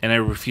 and I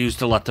refused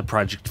to let the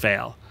project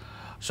fail.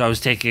 So I was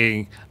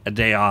taking a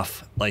day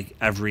off like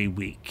every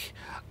week.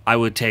 I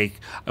would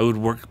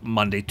work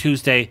Monday,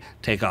 Tuesday,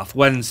 take off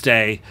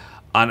Wednesday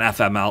on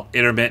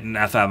intermittent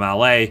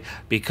FMLA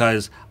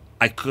because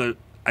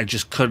I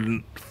just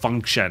couldn't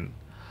function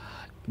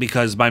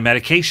because my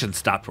medication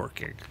stopped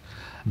working.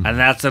 And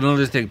that's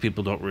another thing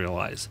people don't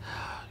realize.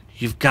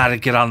 You've got to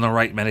get on the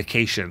right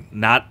medication.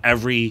 Not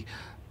every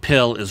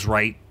pill is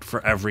right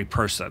for every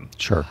person.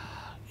 Sure.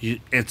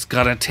 It's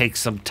going to take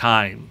some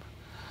time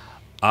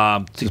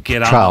to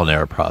get on. Trial and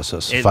error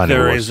process.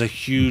 There is a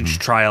huge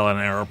trial and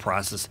error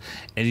process,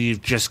 and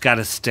you've just got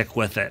to stick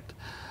with it.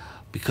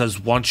 Because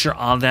once you're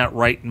on that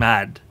right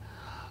med,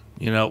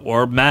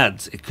 or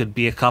meds, it could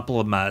be a couple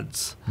of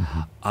meds,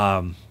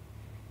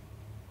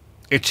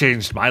 it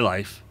changed my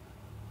life,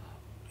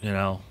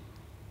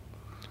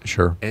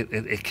 Sure.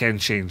 It can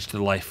change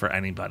the life for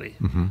anybody.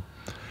 And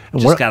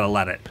Just got to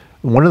let it.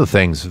 One of the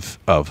things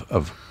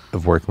of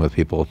working with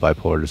people with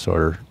bipolar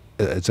disorder,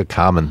 it's a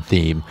common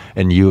theme,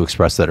 and you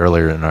expressed that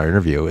earlier in our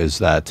interview, is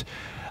that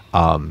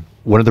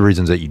one of the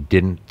reasons that you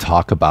didn't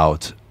talk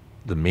about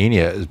the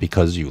mania is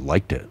because you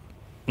liked it,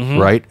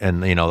 right?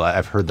 And,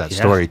 I've heard that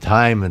story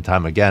time and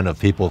time again of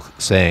people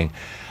saying,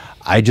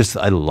 I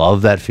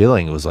love that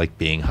feeling. It was like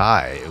being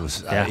high. It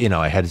was,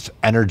 I had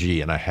energy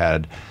and I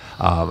had...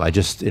 I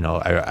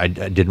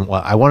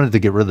wanted to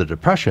get rid of the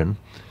depression,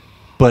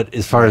 but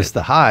as far as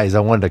the highs,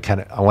 I wanted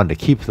to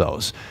keep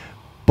those.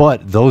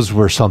 But those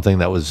were something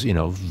that was,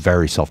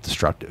 very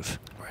self-destructive.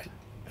 Right.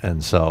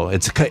 And so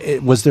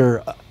was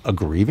there a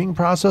grieving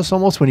process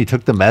almost when you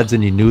took the meds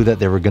and you knew that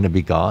they were going to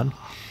be gone?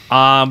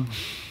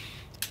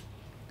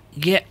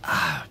 Yeah.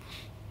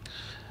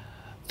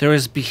 There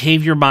was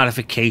behavior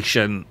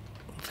modification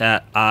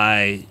that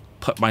I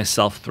put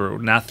myself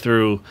through, not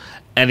through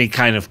any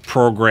kind of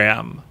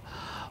program,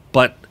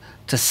 but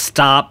to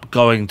stop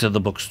going to the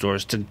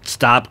bookstores, to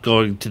stop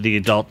going to the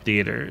adult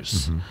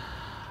theaters.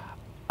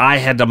 I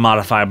had to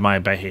modify my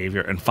behavior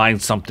and find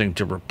something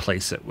to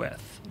replace it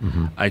with.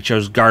 I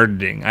chose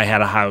gardening. I had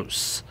a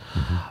house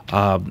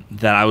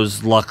that I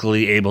was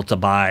luckily able to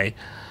buy.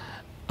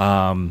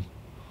 And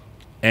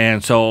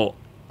so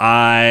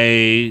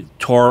I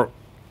tore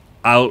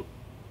out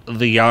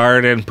the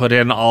yard and put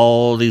in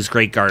all these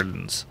great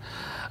gardens.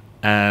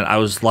 And I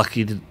was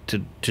lucky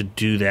to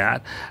do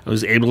that. I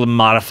was able to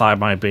modify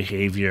my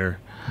behavior.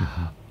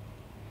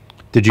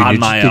 Did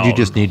you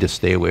just need to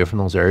stay away from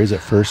those areas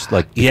at first?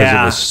 Like, because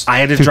it was I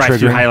had to drive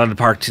through Highland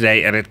Park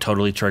today, and it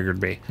totally triggered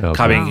me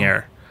coming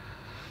here.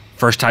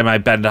 First time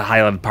I've been to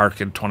Highland Park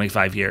in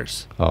 25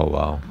 years. Oh,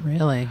 wow.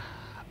 Really?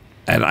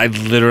 And I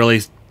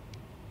literally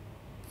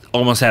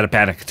almost had a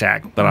panic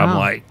attack, but I'm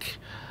like,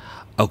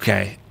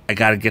 okay, I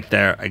got to get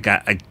there.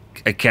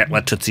 I can't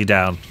let Tootsie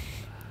down.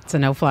 It's a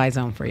no-fly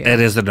zone for you. It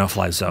is a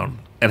no-fly zone.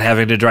 And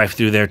having to drive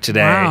through there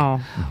today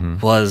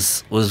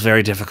was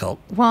very difficult.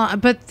 Well,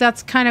 but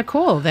that's kind of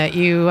cool that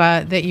you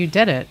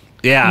did it.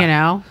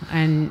 Yeah.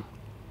 And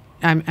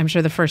I'm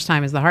sure the first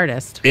time is the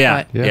hardest.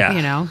 Yeah. But,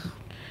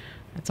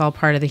 it's all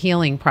part of the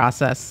healing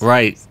process.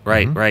 Right.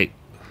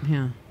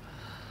 Yeah.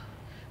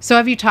 So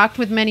have you talked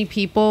with many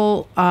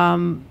people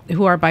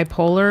who are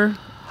bipolar?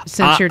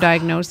 since your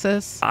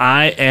diagnosis?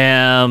 I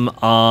am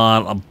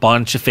on a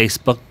bunch of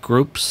Facebook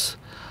groups,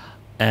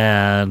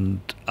 and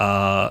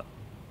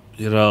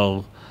you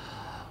know,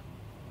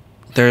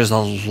 there's a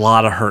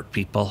lot of hurt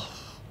people.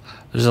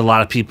 There's a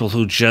lot of people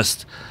who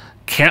just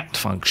can't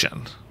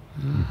function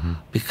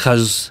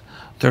because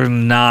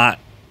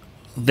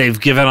they've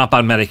given up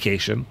on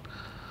medication.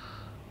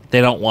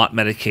 They don't want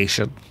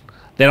medication.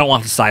 They don't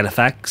want the side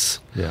effects.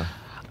 Yeah.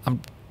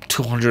 I'm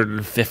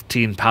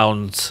 215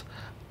 pounds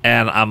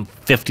and I'm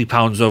 50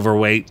 pounds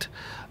overweight,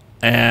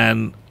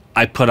 and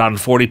I put on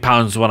 40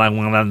 pounds when I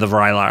went on the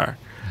Vraylar.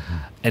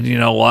 And you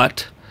know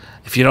what?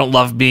 If you don't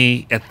love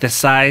me at this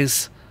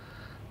size,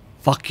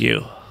 fuck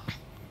you.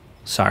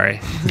 Sorry.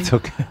 It's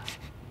okay.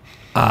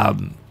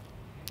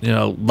 You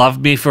know,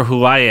 love me for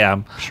who I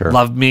am. Sure.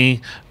 Love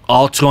me,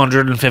 all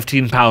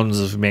 215 pounds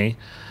of me.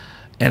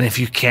 And if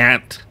you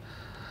can't,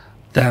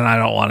 then I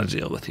don't want to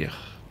deal with you.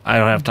 I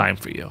don't have time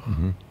for you.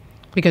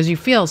 Because you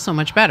feel so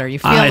much better. You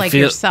feel I like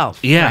yourself.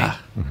 Yeah.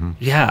 Right?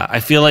 Yeah. I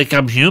feel like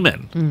I'm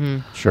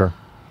human. Sure.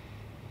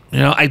 You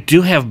know, I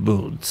do have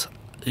moods.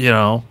 You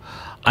know,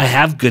 I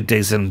have good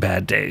days and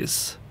bad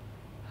days.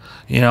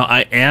 You know,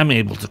 I am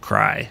able to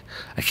cry.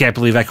 I can't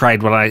believe I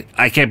cried when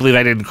I can't believe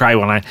I didn't cry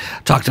when I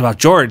talked about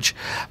George.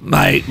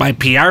 My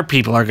PR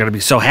people are going to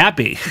be so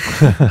happy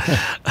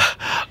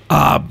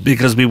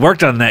because we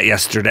worked on that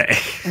yesterday.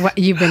 What,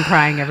 you've been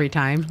crying every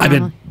time? I've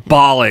been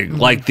bawling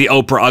like the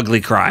Oprah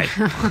ugly cry.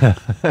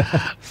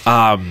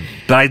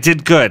 But I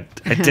did good.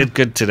 I did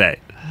good today.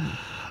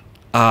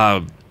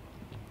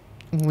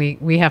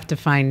 We have to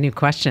find new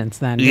questions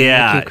then to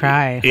Yeah. make you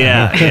cry.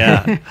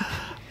 Yeah,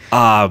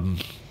 yeah.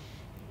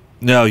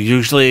 No,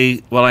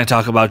 usually when I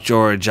talk about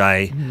George,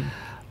 I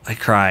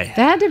cry.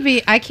 That had to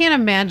be, I can't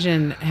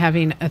imagine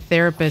having a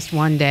therapist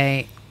one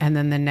day and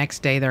then the next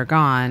day they're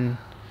gone.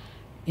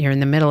 You're in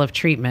the middle of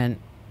treatment.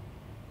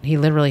 He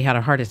literally had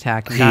a heart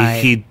attack and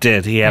died. He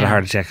did. He had a Yeah.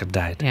 heart attack and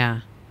died. Yeah.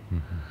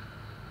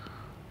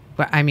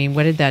 But I mean,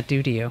 what did that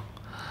do to you?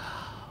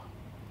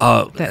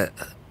 Oh, That-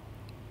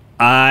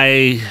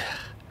 I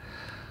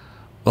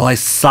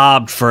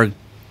sobbed for.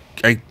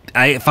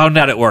 I found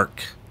out at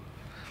work.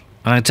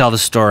 And I tell the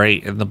story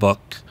in the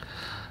book.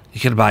 You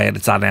can buy it.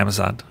 It's on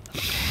Amazon.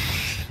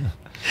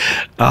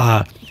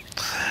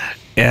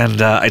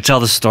 And I tell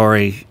the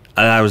story.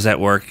 I was at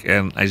work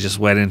and I just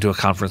went into a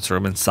conference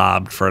room and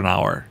sobbed for an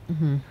hour.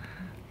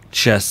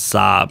 Just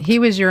sobbed. He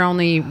was your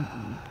only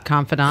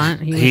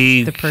confidant. He was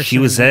He- the person. he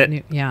was that it.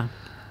 knew- yeah.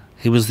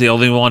 He was the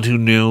only one who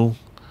knew.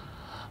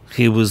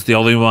 He was the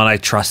only one I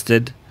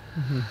trusted.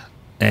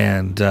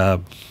 And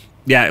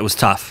yeah, it was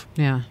tough.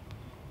 Yeah.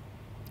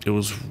 It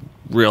was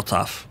real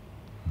tough.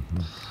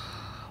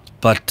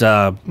 But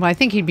Well, I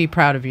think he'd be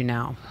proud of you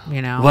now.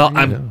 You know. well,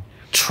 I mean, I'm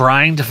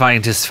trying to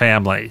find his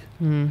family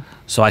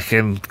so I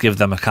can give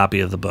them a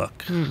copy of the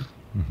book.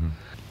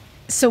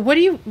 So what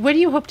do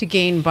you hope to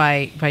gain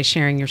by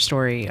sharing your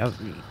story of,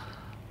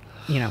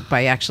 you know,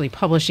 by actually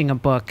publishing a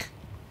book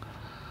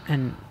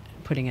and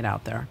putting it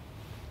out there?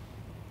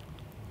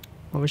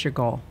 What was your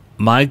goal?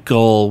 My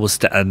goal was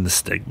to end the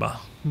stigma,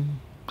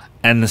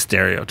 end the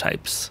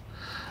stereotypes,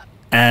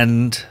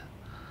 end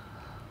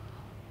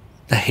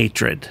the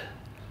hatred.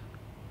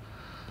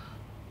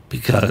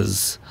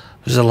 Because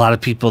there's a lot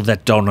of people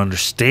that don't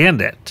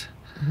understand it.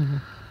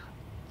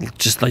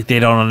 Just like they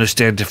don't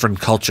understand different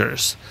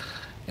cultures.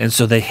 And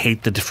so they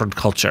hate the different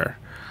culture.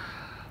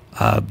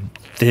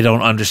 They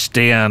don't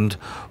understand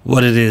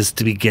what it is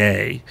to be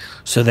gay,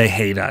 so they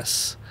hate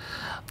us.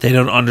 They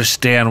don't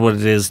understand what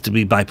it is to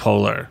be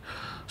bipolar,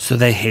 so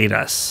they hate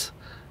us.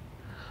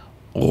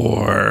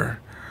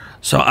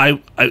 So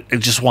I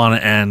just want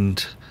to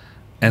end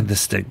the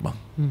stigma.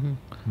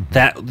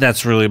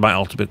 That's really my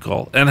ultimate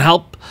goal, and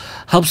help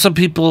some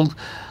people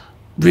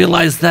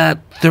realize that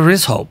there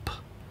is hope.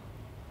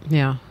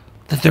 Yeah.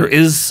 That there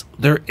is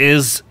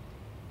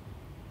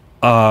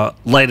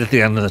light at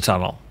the end of the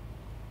tunnel.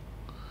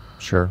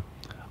 Sure.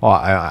 Oh,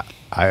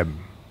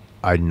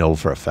 I know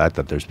for a fact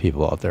that there's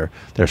people out there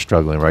that are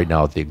struggling right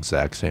now with the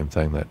exact same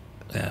thing that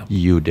Yeah.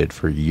 you did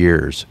for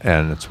years.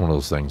 And it's one of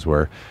those things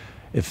where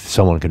if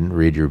someone can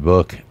read your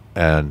book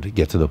and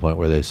get to the point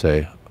where they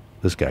say,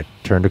 this guy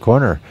turned a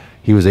corner,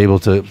 he was able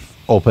to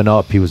open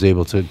up, he was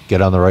able to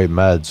get on the right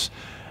meds,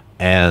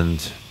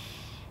 and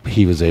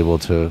he was able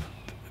to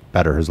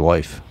better his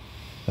life.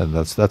 And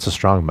that's a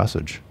strong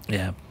message,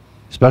 Yeah.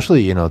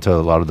 especially, you know, to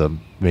a lot of the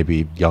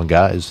maybe young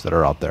guys that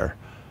are out there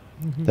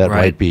that Right.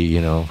 might be, you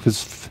know,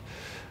 because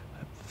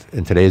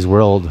in today's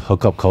world,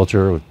 hookup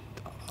culture, with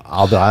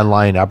all the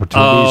online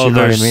opportunities, Oh, you know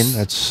what I there's-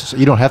 mean? It's,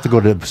 you don't have to go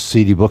to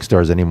CD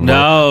bookstores anymore.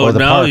 No, or the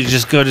park. you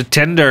just go to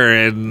Tinder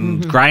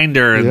and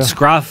Grinder and Yeah.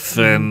 Scruff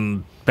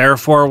and Bear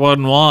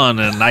 411,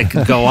 and I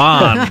could go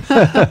on.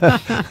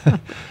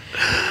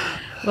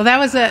 Well, that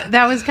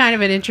was kind of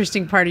an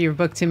interesting part of your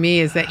book to me,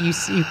 is that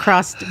you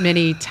crossed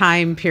many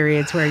time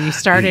periods where you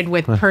started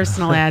with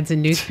personal ads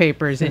in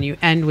newspapers and you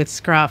end with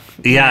Scruff.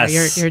 You know,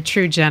 Yes. you're a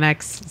true Gen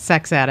X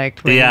sex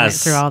addict where you went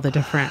Yes. through all the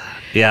different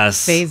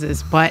Yes.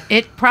 phases. But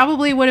it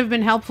probably would have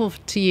been helpful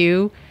to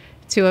you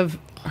to have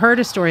heard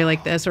a story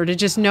like this or to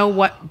just know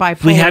what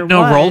bipolar We had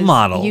no was, role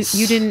models.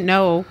 You didn't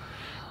know.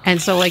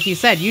 And so, like you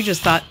said, you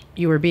just thought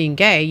you were being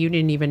gay. You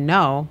didn't even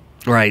know.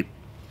 Right.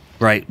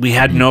 We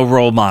had no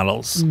role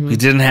models. We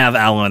didn't have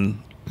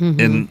Ellen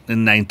in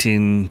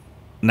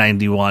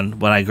 1991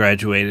 when I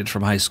graduated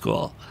from high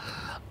school.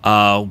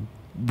 Harvey,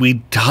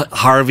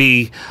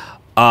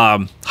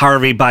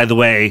 by the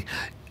way,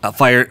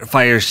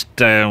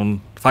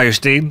 Firestein.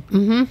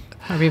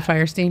 Harvey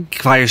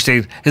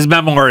Firestein. His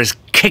memoir is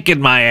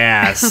kicking my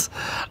ass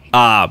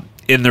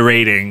in the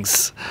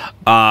ratings,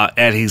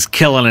 and he's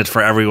killing it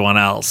for everyone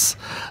else.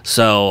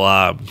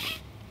 So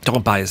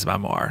don't buy his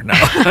memoir.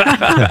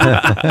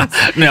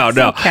 No,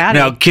 no,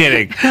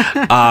 kidding.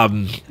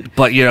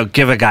 But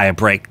give a guy a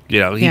break.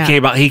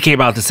 He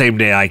came out the same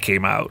day I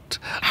came out.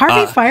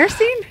 Harvey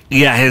Firestein?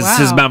 Yeah,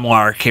 his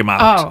memoir came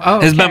out. Oh,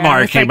 okay. His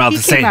memoir came out the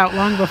same. Came out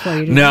long before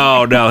you did.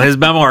 No, his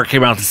memoir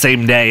came out the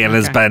same day and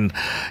has been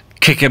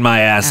kicking my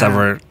ass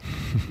ever,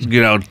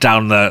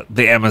 down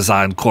the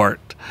Amazon court.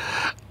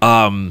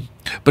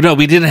 But no,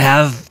 we didn't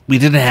have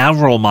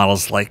role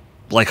models like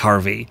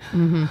Harvey,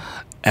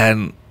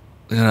 and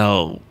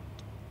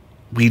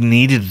we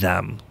needed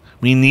them.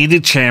 We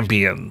needed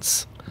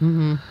champions.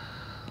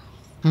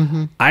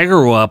 I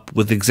grew up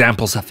with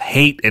examples of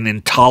hate and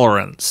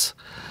intolerance,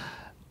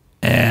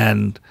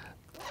 and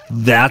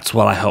that's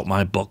what I hope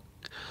my book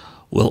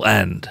will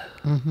end.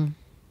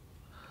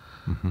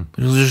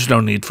 Because there's no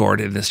need for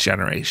it in this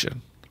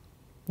generation.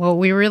 Well,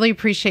 we really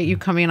appreciate you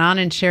coming on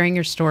and sharing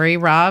your story,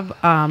 Rob.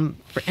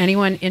 For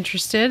anyone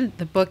interested,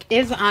 the book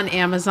is on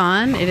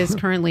Amazon. It is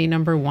currently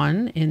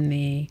 #1 in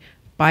the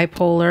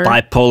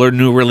bipolar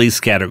new release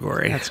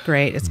category. That's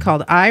great. It's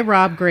called I,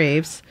 Rob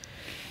Graves,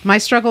 My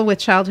Struggle with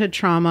Childhood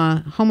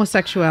Trauma,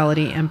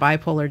 Homosexuality, and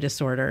Bipolar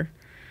Disorder.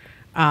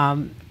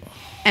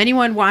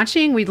 Anyone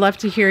watching, we'd love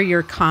to hear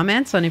your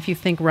comments on if you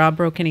think Rob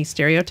broke any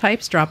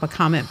stereotypes. Drop a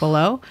comment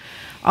below.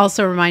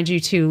 Also remind you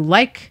to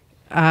like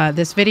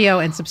this video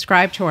and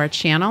subscribe to our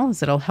channel,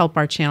 as it'll help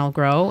our channel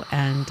grow.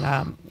 And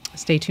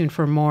stay tuned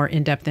for more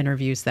in-depth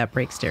interviews that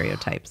break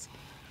stereotypes.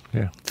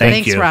 Yeah.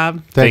 Thanks,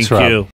 Rob. Thanks, Rob. You.